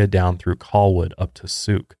Victoria down through Colwood up to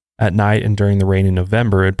Souk. At night and during the rain in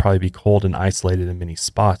November, it'd probably be cold and isolated in many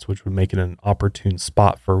spots, which would make it an opportune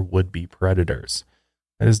spot for would-be predators.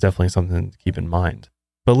 That is definitely something to keep in mind.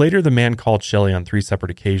 But later, the man called Shelley on 3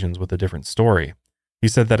 separate occasions with a different story. He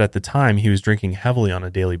said that at the time, he was drinking heavily on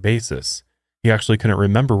a daily basis. He actually couldn't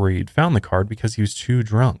remember where he'd found the card because he was too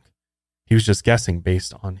drunk. He was just guessing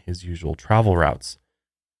based on his usual travel routes.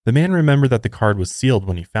 The man remembered that the card was sealed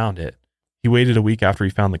when he found it. He waited a week after he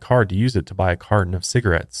found the card to use it to buy a carton of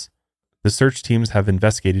cigarettes. The search teams have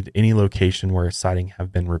investigated any location where a sighting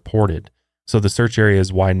have been reported, so the search area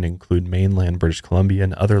is widened to include mainland British Columbia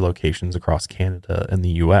and other locations across Canada and the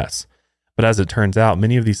US. But as it turns out,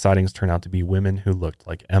 many of these sightings turn out to be women who looked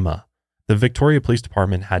like Emma. The Victoria Police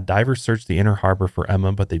Department had divers search the Inner Harbor for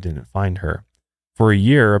Emma, but they didn't find her. For a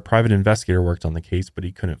year, a private investigator worked on the case, but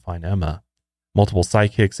he couldn't find Emma. Multiple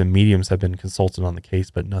psychics and mediums have been consulted on the case,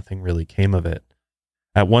 but nothing really came of it.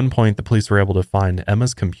 At one point, the police were able to find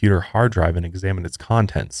Emma's computer hard drive and examine its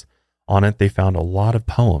contents. On it, they found a lot of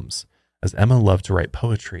poems, as Emma loved to write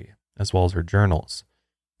poetry, as well as her journals.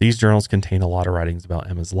 These journals contain a lot of writings about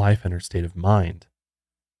Emma's life and her state of mind.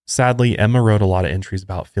 Sadly, Emma wrote a lot of entries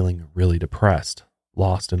about feeling really depressed,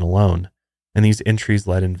 lost, and alone, and these entries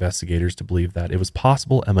led investigators to believe that it was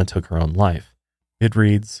possible Emma took her own life. It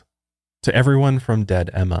reads, "To everyone from dead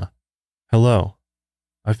Emma, hello.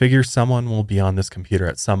 I figure someone will be on this computer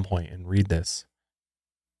at some point and read this.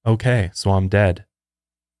 Okay, so I'm dead.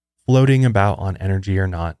 Floating about on energy or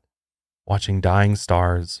not, watching dying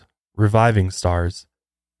stars, reviving stars,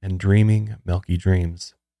 and dreaming milky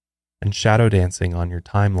dreams, and shadow dancing on your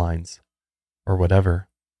timelines, or whatever.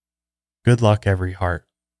 Good luck, every heart.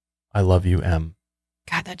 I love you, M."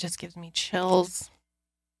 God, that just gives me chills.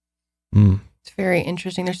 Mm. It's very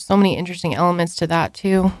interesting. There's so many interesting elements to that,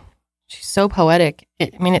 too. She's so poetic.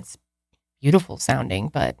 It's beautiful sounding,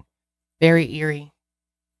 but very eerie.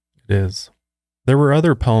 It is. There were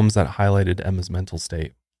other poems that highlighted Emma's mental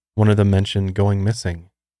state. One of them mentioned going missing.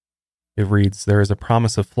 It reads, "There is a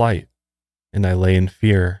promise of flight, and I lay in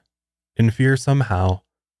fear somehow,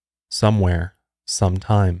 somewhere,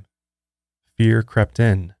 sometime. Fear crept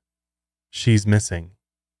in. She's missing.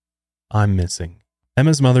 I'm missing."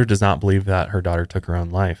 Emma's mother does not believe that her daughter took her own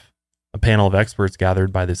life. A panel of experts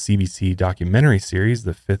gathered by the CBC documentary series,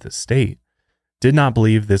 The Fifth Estate, did not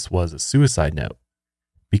believe this was a suicide note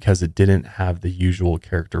because it didn't have the usual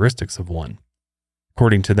characteristics of one.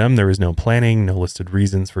 According to them, there was no planning, no listed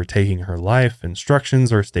reasons for taking her life,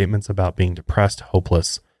 instructions, or statements about being depressed,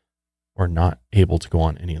 hopeless, or not able to go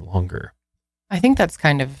on any longer. I think that's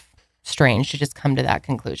kind of strange to just come to that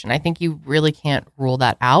conclusion. I think you really can't rule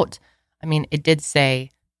that out. I mean, it did say,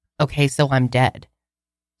 okay, so I'm dead.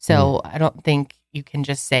 So I don't think you can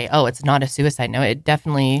just say, oh, it's not a suicide note. It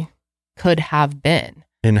definitely could have been.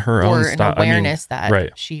 In her own an awareness that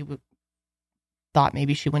right. she thought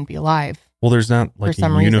maybe she wouldn't be alive. Well, there's not like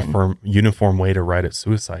some a uniform way to write a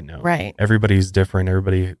suicide note. Right. Everybody's different.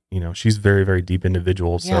 Everybody, she's very, very deep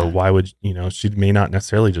individual. So why would, she may not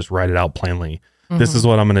necessarily just write it out plainly. Mm-hmm. This is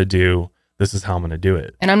what I'm going to do. This is how I'm going to do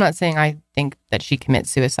it. And I'm not saying I think that she commits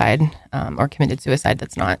suicide or committed suicide.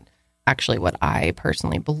 That's not actually what I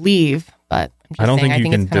personally believe. But I'm just I don't saying, think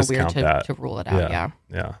you can it's kind of discount weird that. to rule it out.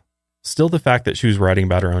 Yeah. Still, the fact that she was writing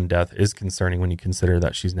about her own death is concerning when you consider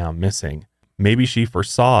that she's now missing. Maybe she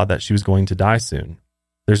foresaw that she was going to die soon.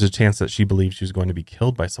 There's a chance that she believed she was going to be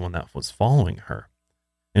killed by someone that was following her.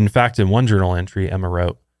 In fact, in one journal entry, Emma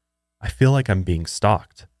wrote, "I feel like I'm being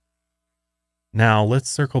stalked." Now, let's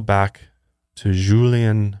circle back to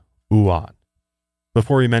Julien Huard.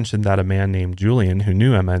 Before we mentioned that a man named Julian who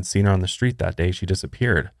knew Emma had seen her on the street that day she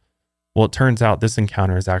disappeared. Well, it turns out this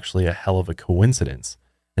encounter is actually a hell of a coincidence,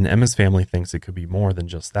 and Emma's family thinks it could be more than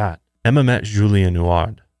just that. Emma met Julien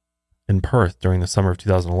Huard in Perth during the summer of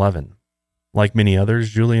 2011. Like many others,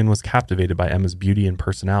 Julian was captivated by Emma's beauty and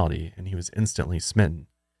personality, and he was instantly smitten.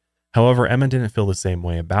 However, Emma didn't feel the same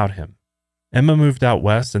way about him. Emma moved out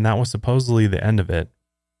west, and that was supposedly the end of it,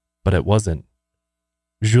 but it wasn't.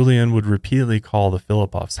 Julian would repeatedly call the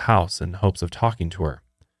Filipovs' house in hopes of talking to her,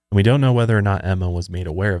 and we don't know whether or not Emma was made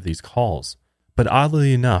aware of these calls. But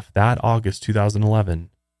oddly enough, that August 2011,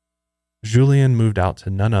 Julian moved out to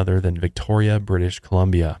none other than Victoria, British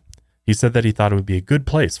Columbia. He said that he thought it would be a good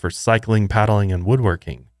place for cycling, paddling, and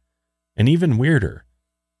woodworking. And even weirder,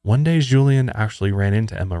 one day Julian actually ran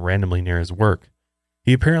into Emma randomly near his work.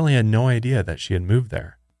 He apparently had no idea that she had moved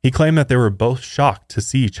there. He claimed that they were both shocked to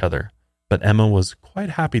see each other, but Emma was quite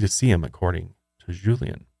happy to see him, according to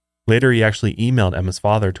Julian. Later, he actually emailed Emma's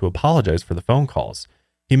father to apologize for the phone calls.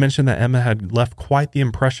 He mentioned that Emma had left quite the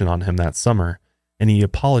impression on him that summer, and he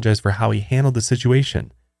apologized for how he handled the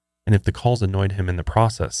situation, and if the calls annoyed him in the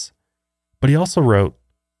process. But he also wrote,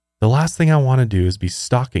 "The last thing I want to do is be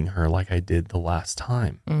stalking her like I did the last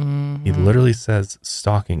time." Mm-hmm. He literally says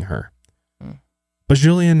stalking her. But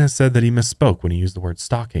Julian has said that he misspoke when he used the word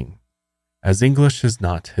stalking, as English is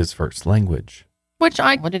not his first language. Which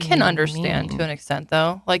I can understand to an extent,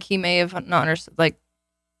 though. Like, he may have not understood, like,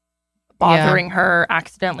 bothering her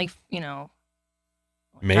accidentally,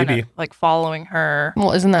 Maybe. Kinda, like, following her.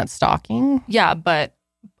 Well, isn't that stalking? Yeah, but,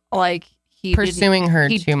 like, he pursuing her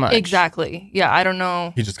too much. Exactly. Yeah, I don't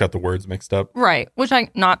know. He just got the words mixed up. Right. Which I'm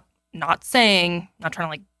not saying, not trying to,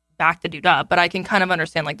 like, back the dude up, but I can kind of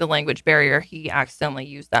understand, like, the language barrier. He accidentally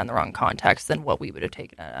used that in the wrong context than what we would have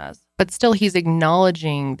taken it as. But still, he's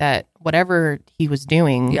acknowledging that whatever he was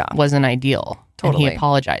doing wasn't ideal. Totally. And he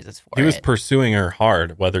apologizes for it. He was pursuing her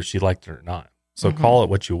hard, whether she liked it or not. So call it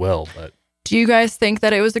what you will, but... Do you guys think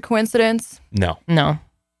that it was a coincidence? No. No,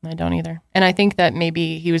 I don't either. And I think that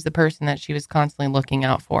maybe he was the person that she was constantly looking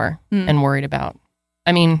out for and worried about.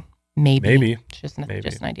 I mean, maybe. It's just an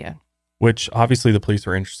idea. Which, obviously, the police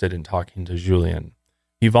were interested in talking to Julian.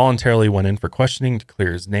 He voluntarily went in for questioning to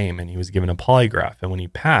clear his name, and he was given a polygraph. And when he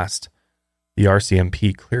passed, the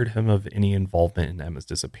RCMP cleared him of any involvement in Emma's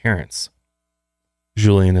disappearance.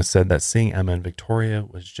 Julian has said that seeing Emma and Victoria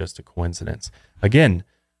was just a coincidence. Again,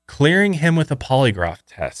 clearing him with a polygraph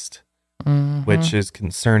test, which is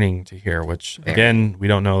concerning to hear, which, again, we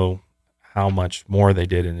don't know how much more they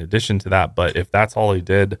did in addition to that. But if that's all he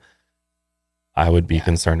did, I would be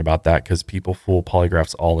concerned about that, because people fool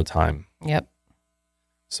polygraphs all the time. Yep.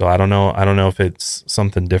 So I don't know if it's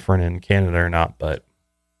something different in Canada or not, but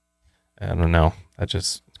I don't know. That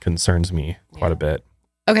just concerns me quite a bit.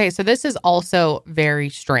 Okay, so this is also very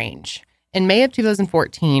strange. In May of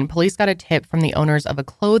 2014, police got a tip from the owners of a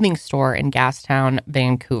clothing store in Gastown,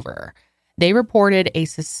 Vancouver. They reported a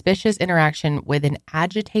suspicious interaction with an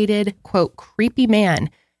agitated, quote, creepy man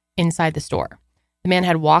inside the store. The man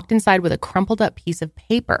had walked inside with a crumpled up piece of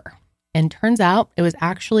paper. And turns out it was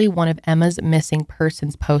actually one of Emma's missing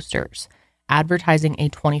persons posters advertising a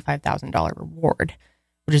 $25,000 reward,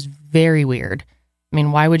 which is very weird. I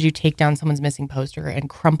mean, why would you take down someone's missing poster and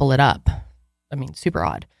crumple it up? I mean, super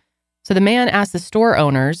odd. So the man asked the store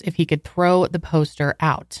owners if he could throw the poster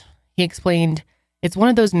out. He explained, "It's one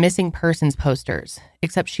of those missing persons posters,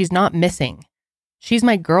 except she's not missing. She's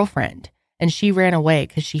my girlfriend, and she ran away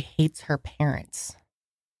because she hates her parents."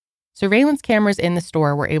 Surveillance cameras in the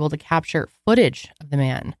store were able to capture footage of the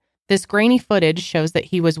man. This grainy footage shows that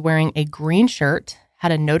he was wearing a green shirt,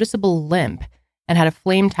 had a noticeable limp, and had a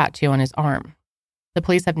flame tattoo on his arm. The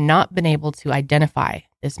police have not been able to identify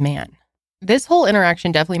this man. This whole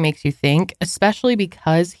interaction definitely makes you think, especially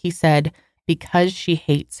because he said, because she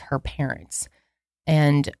hates her parents.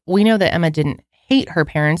 And we know that Emma didn't hate her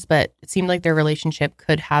parents, but it seemed like their relationship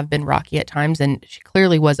could have been rocky at times, and she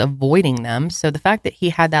clearly was avoiding them. So the fact that he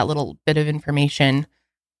had that little bit of information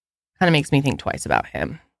kind of makes me think twice about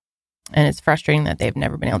him. And it's frustrating that they've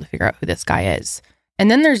never been able to figure out who this guy is. And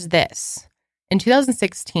then there's this. In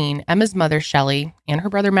 2016, Emma's mother, Shelley, and her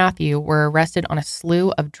brother, Matthew, were arrested on a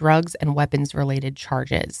slew of drugs and weapons-related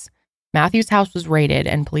charges. Matthew's house was raided,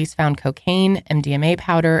 and police found cocaine, MDMA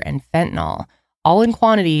powder, and fentanyl, all in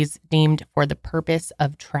quantities deemed for the purpose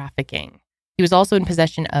of trafficking. He was also in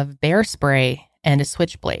possession of bear spray and a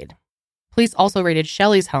switchblade. Police also raided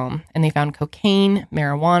Shelley's home, and they found cocaine,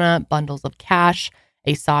 marijuana, bundles of cash,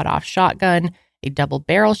 a sawed-off shotgun, a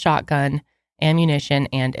double-barrel shotgun, ammunition,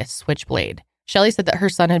 and a switchblade. Shelley said that her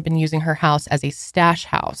son had been using her house as a stash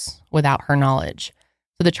house without her knowledge.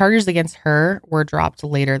 So the charges against her were dropped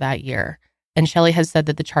later that year. And Shelley has said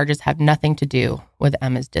that the charges have nothing to do with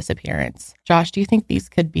Emma's disappearance. Josh, do you think these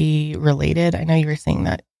could be related? I know you were saying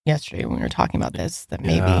that yesterday when we were talking about this, that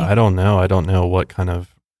maybe. Yeah, I don't know. I don't know what kind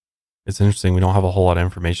of. It's interesting. We don't have a whole lot of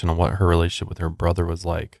information on what her relationship with her brother was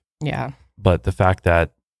like. Yeah. But the fact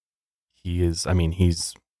that he's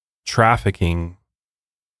trafficking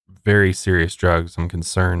very serious drugs. I'm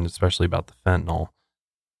concerned, especially about the fentanyl.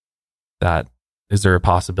 That is there a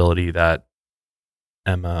possibility that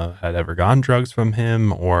Emma had ever gotten drugs from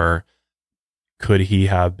him, or could he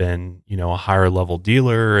have been, a higher level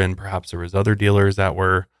dealer, and perhaps there was other dealers that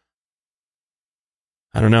were,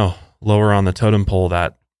 I don't know, lower on the totem pole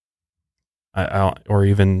that, or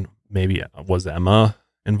even maybe was Emma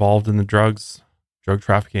involved in the drug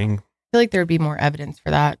trafficking? I feel like there would be more evidence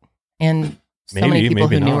for that, and many people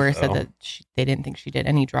who knew her said that they didn't think she did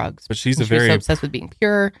any drugs. But she's a very so obsessed with being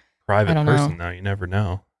pure, private person, though. You never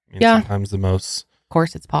know. Sometimes the most, of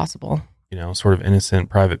course, it's possible. Sort of innocent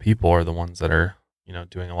private people are the ones that are,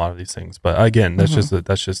 doing a lot of these things. But again, that's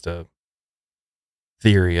just a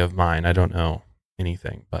theory of mine. I don't know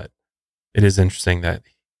anything, but it is interesting that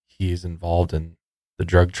he's involved in the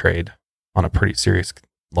drug trade on a pretty serious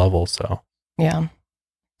level. So yeah.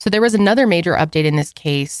 So there was another major update in this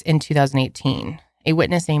case in 2018. A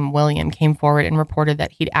witness named William came forward and reported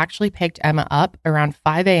that he'd actually picked Emma up around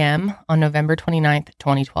 5 a.m. on November 29th,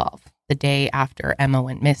 2012, the day after Emma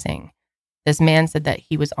went missing. This man said that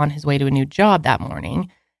he was on his way to a new job that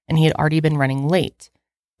morning, and he had already been running late.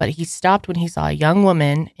 But he stopped when he saw a young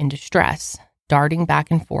woman in distress, darting back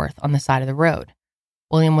and forth on the side of the road.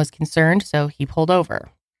 William was concerned, so he pulled over.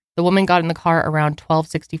 The woman got in the car around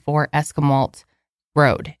 1264 Esquimalt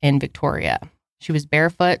Road in Victoria. She was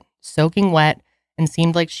barefoot, soaking wet, and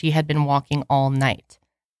seemed like she had been walking all night.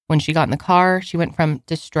 When she got in the car, she went from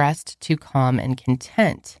distressed to calm and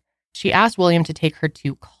content. She asked William to take her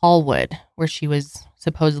to Colwood, where she was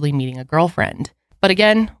supposedly meeting a girlfriend. But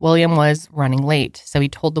again, William was running late, so he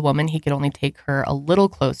told the woman he could only take her a little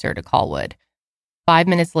closer to Colwood. 5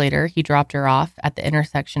 minutes later, he dropped her off at the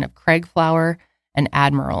intersection of Craigflower and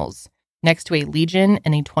Admirals, next to a Legion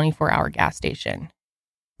and a 24-hour gas station.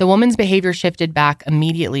 The woman's behavior shifted back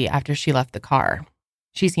immediately after she left the car.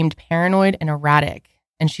 She seemed paranoid and erratic,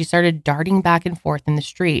 and she started darting back and forth in the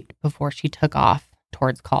street before she took off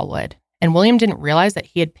towards Colwood. And William didn't realize that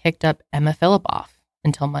he had picked up Emma Phillipoff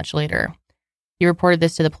until much later. He reported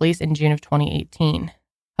this to the police in June of 2018.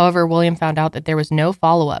 However, William found out that there was no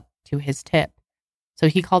follow-up to his tip. So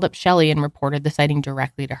he called up Shelley and reported the sighting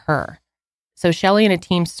directly to her. So Shelley and a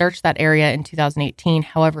team searched that area in 2018.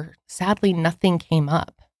 However, sadly, nothing came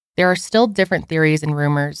up. There are still different theories and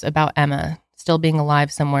rumors about Emma still being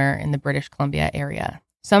alive somewhere in the British Columbia area.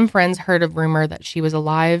 Some friends heard a rumor that she was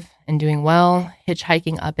alive and doing well,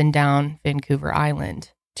 hitchhiking up and down Vancouver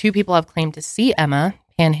Island. 2 people have claimed to see Emma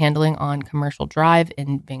panhandling on Commercial Drive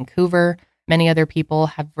in Vancouver. Many other people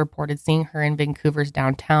have reported seeing her in Vancouver's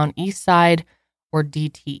downtown east side, or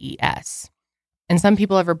DTES. And some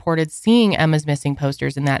people have reported seeing Emma's missing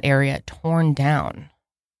posters in that area torn down.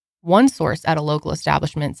 One source at a local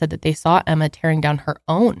establishment said that they saw Emma tearing down her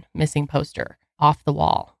own missing poster off the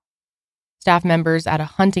wall. Staff members at a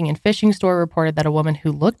hunting and fishing store reported that a woman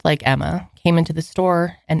who looked like Emma came into the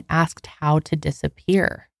store and asked how to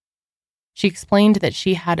disappear. She explained that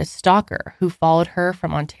she had a stalker who followed her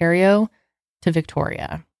from Ontario to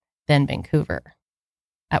Victoria, then Vancouver.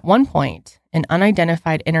 At one point, an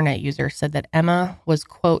unidentified internet user said that Emma was,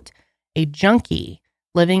 quote, a junkie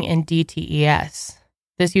living in DTES.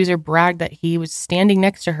 This user bragged that he was standing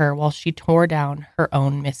next to her while she tore down her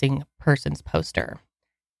own missing persons poster.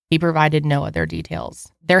 He provided no other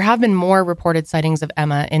details. There have been more reported sightings of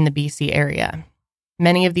Emma in the BC area.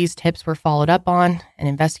 Many of these tips were followed up on and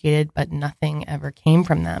investigated, but nothing ever came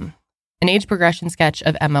from them. An age progression sketch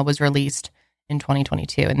of Emma was released in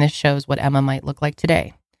 2022, and this shows what Emma might look like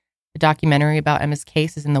today. A documentary about Emma's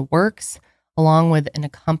case is in the works, along with an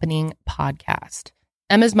accompanying podcast.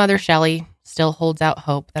 Emma's mother, Shelley, still holds out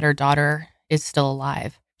hope that her daughter is still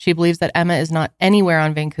alive. She believes that Emma is not anywhere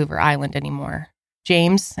on Vancouver Island anymore.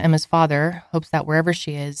 James, Emma's father, hopes that wherever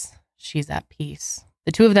she is, she's at peace.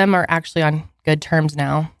 The two of them are actually on good terms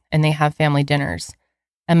now, and they have family dinners.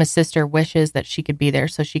 Emma's sister wishes that she could be there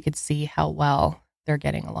so she could see how well they're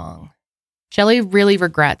getting along. Shelley really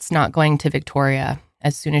regrets not going to Victoria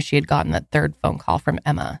as soon as she had gotten that third phone call from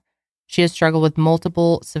Emma. She has struggled with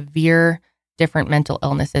multiple severe different mental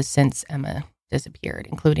illnesses since Emma disappeared,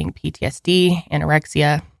 including PTSD,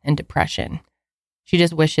 anorexia, and depression. She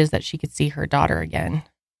just wishes that she could see her daughter again.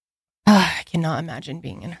 I cannot imagine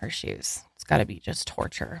being in her shoes. It's got to be just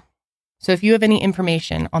torture. So if you have any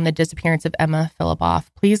information on the disappearance of Emma Filipoff,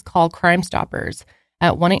 please call Crime Stoppers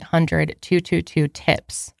at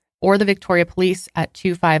 1-800-222-TIPS or the Victoria Police at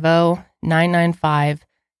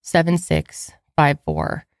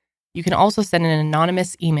 250-995-7654. You can also send an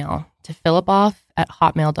anonymous email to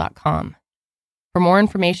filipoff@hotmail.com. For more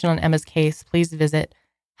information on Emma's case, please visit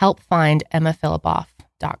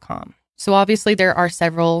helpfindemmafilipoff.com. So obviously there are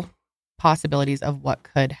several possibilities of what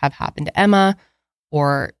could have happened to Emma,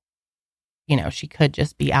 or, you know, she could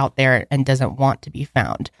just be out there and doesn't want to be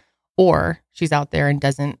found, or she's out there and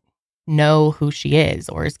doesn't know who she is,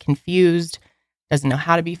 or is confused, doesn't know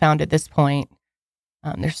how to be found at this point.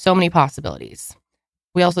 There's so many possibilities.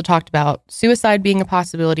 We also talked about suicide being a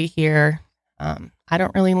possibility here. I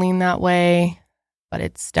don't really lean that way, but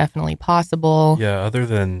it's definitely possible. Yeah, other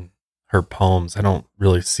than her poems, I don't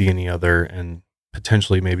really see any other, and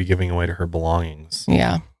potentially maybe giving away to her belongings.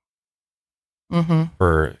 Yeah. Mm-hmm.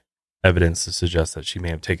 For evidence to suggest that she may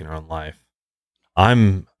have taken her own life.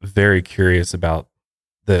 I'm very curious about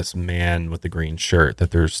this man with the green shirt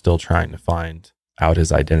that they're still trying to find out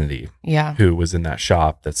his identity. Yeah. Who was in that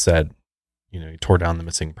shop that said, you know, he tore down the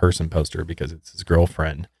missing person poster because it's his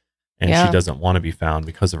girlfriend, and she doesn't want to be found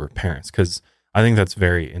because of her parents. Because I think that's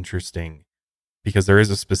very interesting, because there is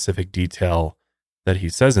a specific detail that he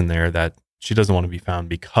says in there that she doesn't want to be found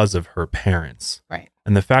because of her parents. Right.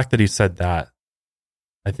 And the fact that he said that,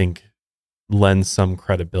 I think, lends some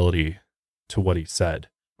credibility to what he said.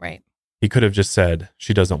 Right. He could have just said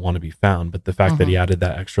she doesn't want to be found, but the fact that he added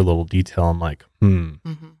that extra little detail, I'm like,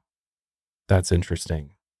 that's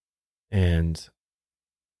interesting. And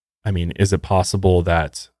I mean, is it possible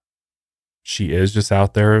that she is just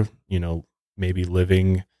out there, you know, maybe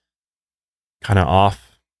living kind of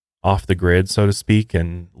off the grid, so to speak,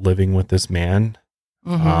 and living with this man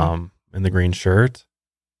in the green shirt,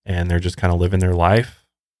 and they're just kind of living their life?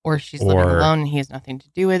 Or she's living alone and he has nothing to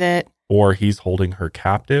do with it. Or he's holding her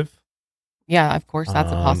captive. Yeah, of course,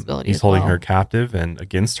 that's a possibility. He's holding her captive and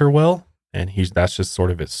against her will, and that's just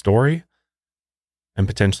sort of his story. And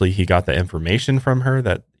potentially he got the information from her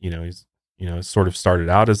that, you know, he's, you know, sort of started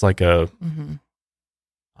out as like a,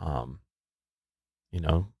 you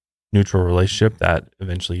know, neutral relationship that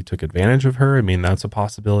eventually he took advantage of her. I mean, that's a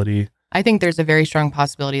possibility. I think there's a very strong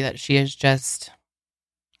possibility that she is just,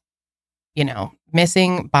 you know,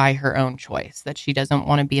 missing by her own choice, that she doesn't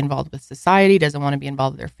want to be involved with society, doesn't want to be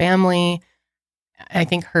involved with her family. I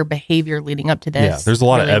think her behavior leading up to this. Yeah, there's a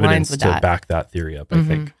lot of evidence to back that theory up, I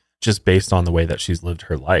think, just based on the way that she's lived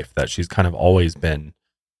her life, that she's kind of always been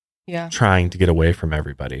trying to get away from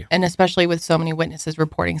everybody. And especially with so many witnesses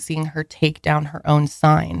reporting seeing her take down her own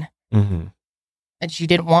sign. And she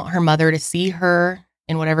didn't want her mother to see her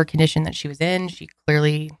in whatever condition that she was in. She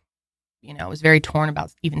clearly, you know, was very torn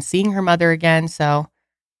about even seeing her mother again. So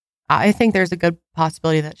I think there's a good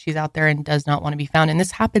possibility that she's out there and does not want to be found. And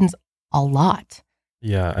this happens a lot.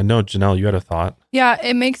 Yeah, I know, Janelle, you had a thought. Yeah,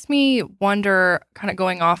 it makes me wonder, kind of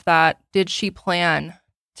going off that, did she plan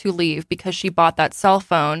to leave because she bought that cell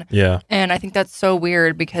phone? Yeah. And I think that's so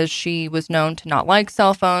weird because she was known to not like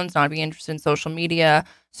cell phones, not be interested in social media.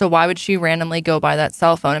 So why would she randomly go buy that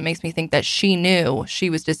cell phone? It makes me think that she knew she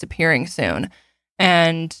was disappearing soon.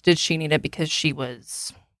 And did she need it because she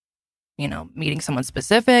was, you know, meeting someone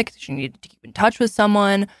specific? She needed to keep in touch with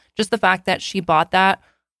someone. Just the fact that she bought that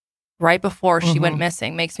right before she went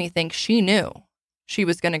missing makes me think she knew she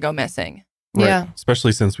was going to go missing. Right. Yeah.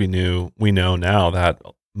 Especially since we know now that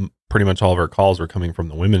pretty much all of her calls were coming from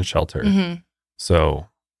the women's shelter. So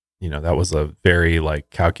that was a very like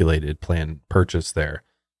calculated planned purchase there,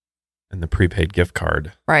 and the prepaid gift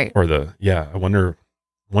card, Right. or I wonder,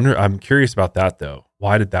 I'm curious about that though.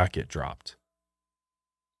 Why did that get dropped?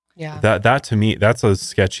 Yeah. That to me, that's a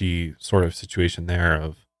sketchy sort of situation there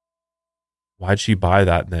of why'd she buy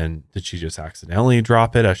that then? Did she just accidentally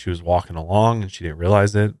drop it as she was walking along and she didn't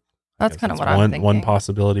realize it? That's kind of what I'm thinking. One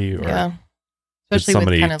possibility, or Yeah. did Especially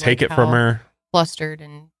somebody with kind of take like it from how her? flustered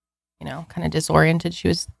and, kind of disoriented she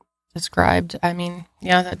was described. I mean,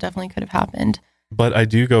 yeah, that definitely could have happened. But I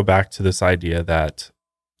do go back to this idea that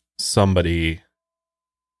somebody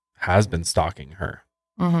has been stalking her.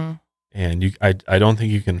 Mm-hmm. And I don't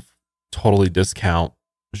think you can totally discount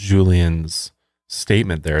Julian's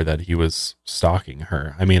statement there that he was stalking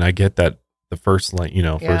her. I mean, I get that the first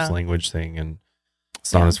language thing, and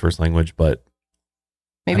it's not his first language, but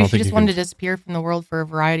Maybe she just wanted to disappear from the world for a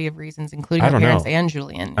variety of reasons, including her parents and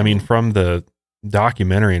Julian. I mean, from the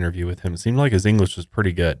documentary interview with him, it seemed like his English was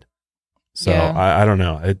pretty good. So I don't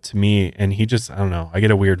know. To me, and he just, I don't know. I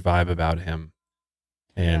get a weird vibe about him.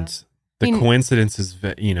 And the coincidence is,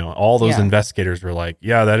 all those investigators were like,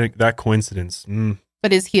 yeah, that coincidence.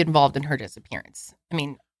 But is he involved in her disappearance? I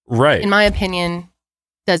mean, right. In my opinion,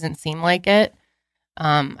 doesn't seem like it.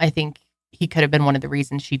 I think he could have been one of the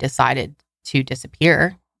reasons she decided to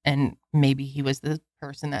disappear, and maybe he was the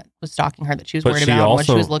person that was stalking her that she was worried about, and what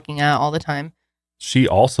she was looking at all the time. She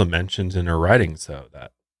also mentioned in her writings, though,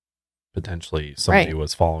 that potentially somebody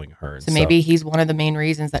was following her. So maybe he's one of the main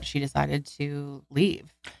reasons that she decided to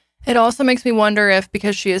leave. It also makes me wonder if,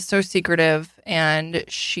 because she is so secretive and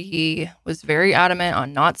she was very adamant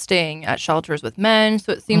on not staying at shelters with men,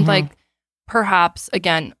 so it seemed like perhaps,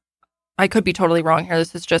 again, I could be totally wrong here,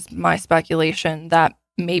 this is just my speculation, that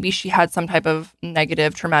maybe she had some type of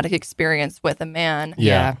negative traumatic experience with a man.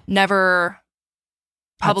 Yeah. Never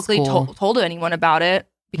publicly told anyone about it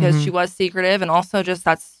because she was secretive, and also just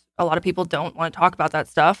that's a lot of people don't want to talk about that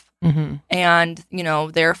stuff. And,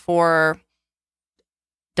 therefore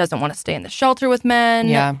doesn't want to stay in the shelter with men.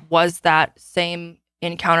 Yeah. Was that same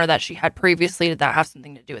encounter that she had previously, did that have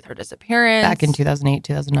something to do with her disappearance? Back in 2008,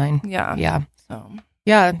 2009. Yeah. Yeah. So.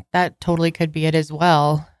 Yeah, that totally could be it as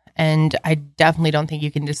well. And I definitely don't think you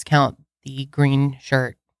can discount the green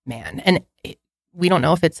shirt man. And we don't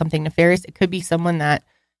know if it's something nefarious. It could be someone that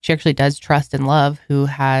she actually does trust and love, who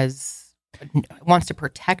wants to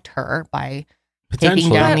protect her by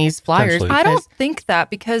taking down these flyers. I don't think that,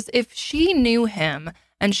 because if she knew him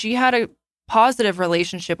and she had a positive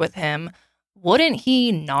relationship with him, wouldn't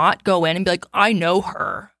he not go in and be like, I know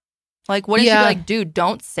her? Like, wouldn't she be like, dude,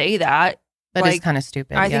 don't say that? That is kind of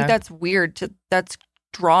stupid. I think that's weird. That's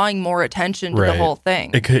drawing more attention to the whole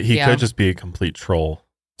thing. He could just be a complete troll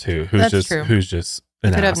too, who's just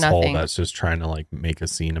an asshole that's just trying to like make a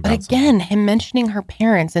scene about. But again, him mentioning her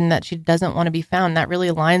parents and that she doesn't want to be found, that really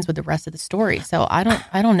aligns with the rest of the story. So I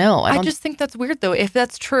don't know. I just think that's weird though. If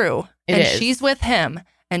that's true, she's with him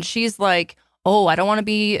and she's like, oh, I don't want to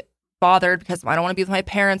be bothered because I don't want to be with my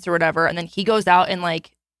parents or whatever, and then he goes out and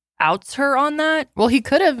like outs her on that. Well, he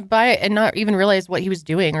could have and not even realized what he was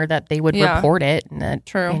doing, or that they would report it. And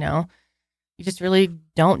that, you just really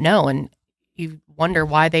don't know. And you wonder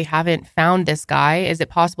why they haven't found this guy. Is it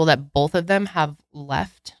possible that both of them have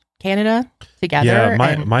left Canada together?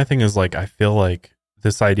 Yeah, my thing is like, I feel like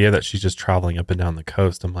this idea that she's just traveling up and down the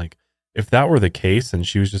coast, I'm like, if that were the case and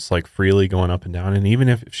she was just like freely going up and down, and even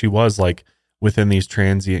if she was like within these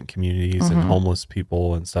transient communities and homeless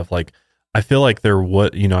people and stuff, like, I feel like there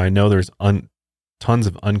would, I know there's tons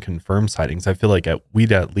of unconfirmed sightings. I feel like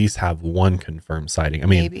we'd at least have one confirmed sighting.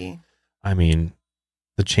 I mean,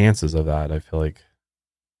 the chances of that, I feel like.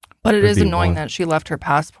 But it is annoying that she left her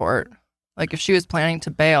passport. Like, if she was planning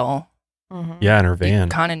to bail, in her van, you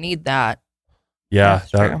kind of need that. Yeah,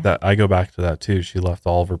 that I go back to that too. She left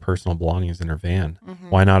all of her personal belongings in her van.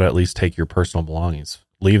 Why not at least take your personal belongings,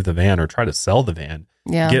 leave the van, or try to sell the van,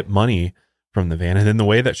 get money from the van? And then the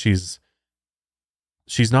way that she's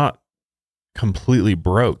not completely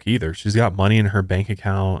broke either. She's got money in her bank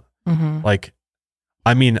account. Like,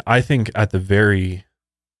 I mean, I think at the very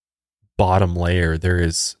bottom layer, there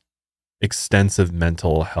is extensive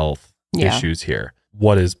mental health issues here.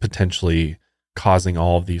 What is potentially causing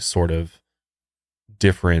all of these sort of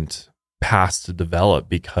different paths to develop,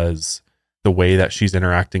 because the way that she's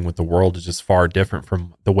interacting with the world is just far different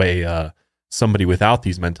from the way somebody without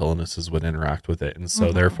these mental illnesses would interact with it. And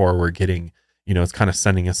so therefore we're getting, it's kind of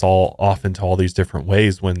sending us all off into all these different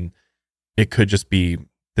ways, when it could just be,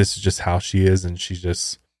 this is just how she is. And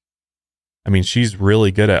she's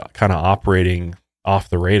really good at kind of operating off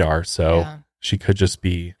the radar. So she could just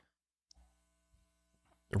be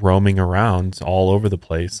roaming around all over the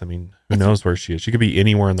place. I mean, who knows where she is? She could be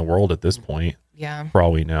anywhere in the world at this point. Yeah. For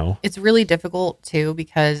all we know. It's really difficult too,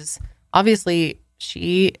 because obviously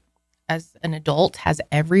she, as an adult, has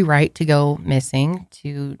every right to go missing,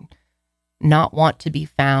 to not want to be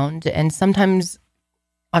found. And sometimes,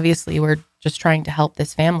 obviously, we're just trying to help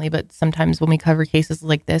this family. But sometimes when we cover cases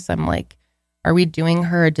like this, I'm like, are we doing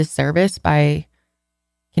her a disservice by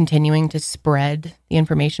continuing to spread the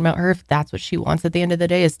information about her if that's what she wants at the end of the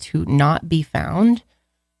day, is to not be found?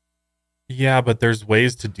 Yeah, but there's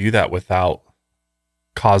ways to do that without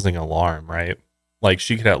causing alarm, right? Like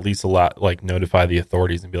she could at least notify the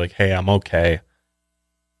authorities and be like, hey, I'm okay.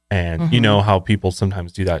 And you know how people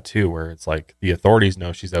sometimes do that too, where it's like the authorities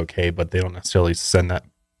know she's okay, but they don't necessarily send that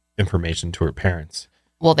information to her parents.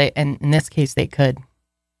 Well, and in this case, they could.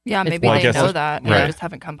 Yeah, maybe they know that, and they just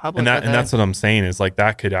haven't come public with it. And that's what I'm saying, is like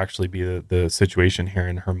that could actually be the situation here.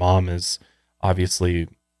 And her mom is obviously,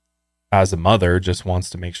 as a mother, just wants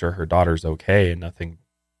to make sure her daughter's okay and nothing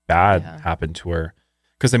bad happened to her.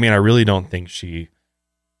 Because I mean, I really don't think she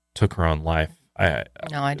took her own life.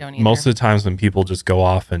 No, I don't either. Most of the times when people just go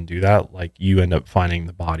off and do that, like you end up finding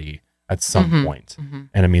the body at some point.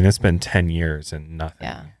 And I mean, it's been 10 years and nothing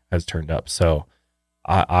has turned up. So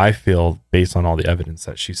I feel, based on all the evidence,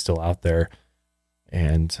 that she's still out there.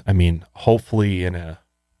 And I mean, hopefully in a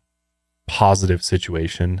positive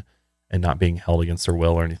situation and not being held against her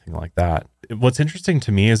will or anything like that. What's interesting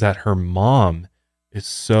to me is that her mom is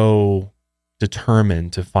so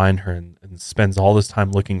determined to find her and spends all this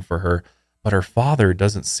time looking for her, but her father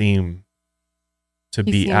doesn't seem to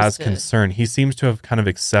be as concerned. He seems to have kind of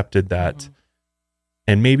accepted that,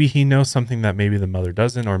 and maybe he knows something that maybe the mother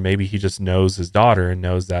doesn't, or maybe he just knows his daughter and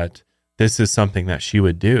knows that this is something that she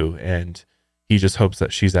would do, and he just hopes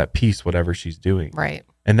that she's at peace whatever she's doing. Right.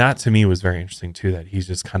 And that to me was very interesting too, that he's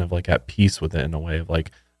just kind of like at peace with it in a way of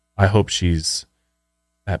like, I hope she's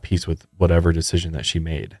at peace with whatever decision that she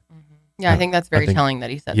made. Yeah, I think that's very telling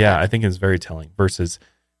that he said that. Yeah, I think it's very telling, versus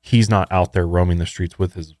he's not out there roaming the streets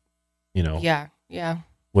with his,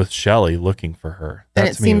 with Shelly looking for her. And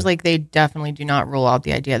it seems like they definitely do not rule out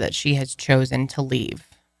the idea that she has chosen to leave.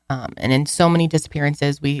 And in so many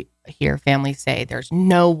disappearances, we hear families say, there's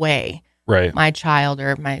no way my child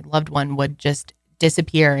or my loved one would just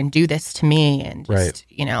disappear and do this to me and just,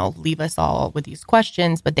 leave us all with these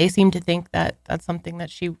questions. But they seem to think that that's something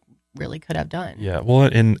that she really could have done. Yeah. Well,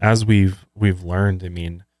 and as we've learned, I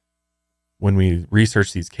mean, when we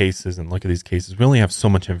research these cases and look at these cases, we only have so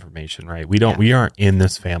much information, right? We aren't in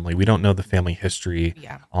this family. We don't know the family history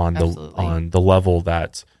on the level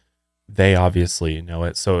that they obviously know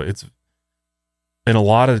it. So it's, in a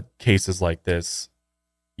lot of cases like this,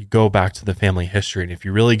 you go back to the family history, and if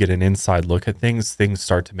you really get an inside look at things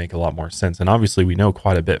start to make a lot more sense. And obviously we know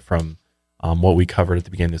quite a bit from what we covered at the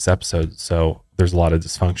beginning of this episode. So there's a lot of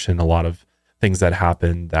dysfunction, a lot of things that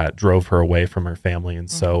happened that drove her away from her family. And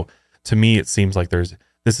so to me, it seems like this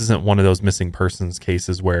isn't one of those missing persons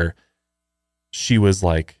cases where she was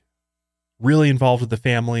like really involved with the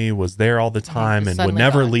family, was there all the time, and would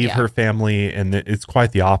never leave her family. And it's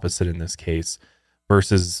quite the opposite in this case,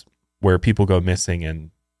 versus where people go missing and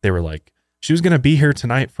they were like, she was going to be here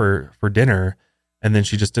tonight for dinner, and then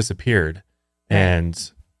she just disappeared.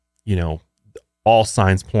 And, all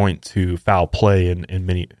signs point to foul play in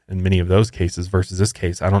many of those cases, versus this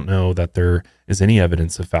case. I don't know that there is any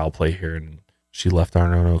evidence of foul play here, and she left on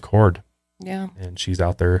her own accord. Yeah. And she's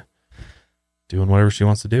out there doing whatever she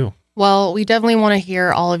wants to do. Well, we definitely want to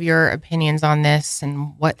hear all of your opinions on this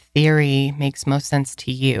and what theory makes most sense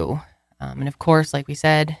to you. And of course, like we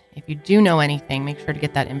said, if you do know anything, make sure to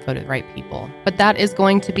get that info to the right people. But that is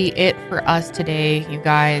going to be it for us today, you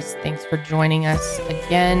guys. Thanks for joining us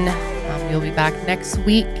again. We'll be back next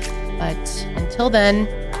week. But until then,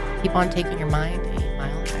 keep on taking your mind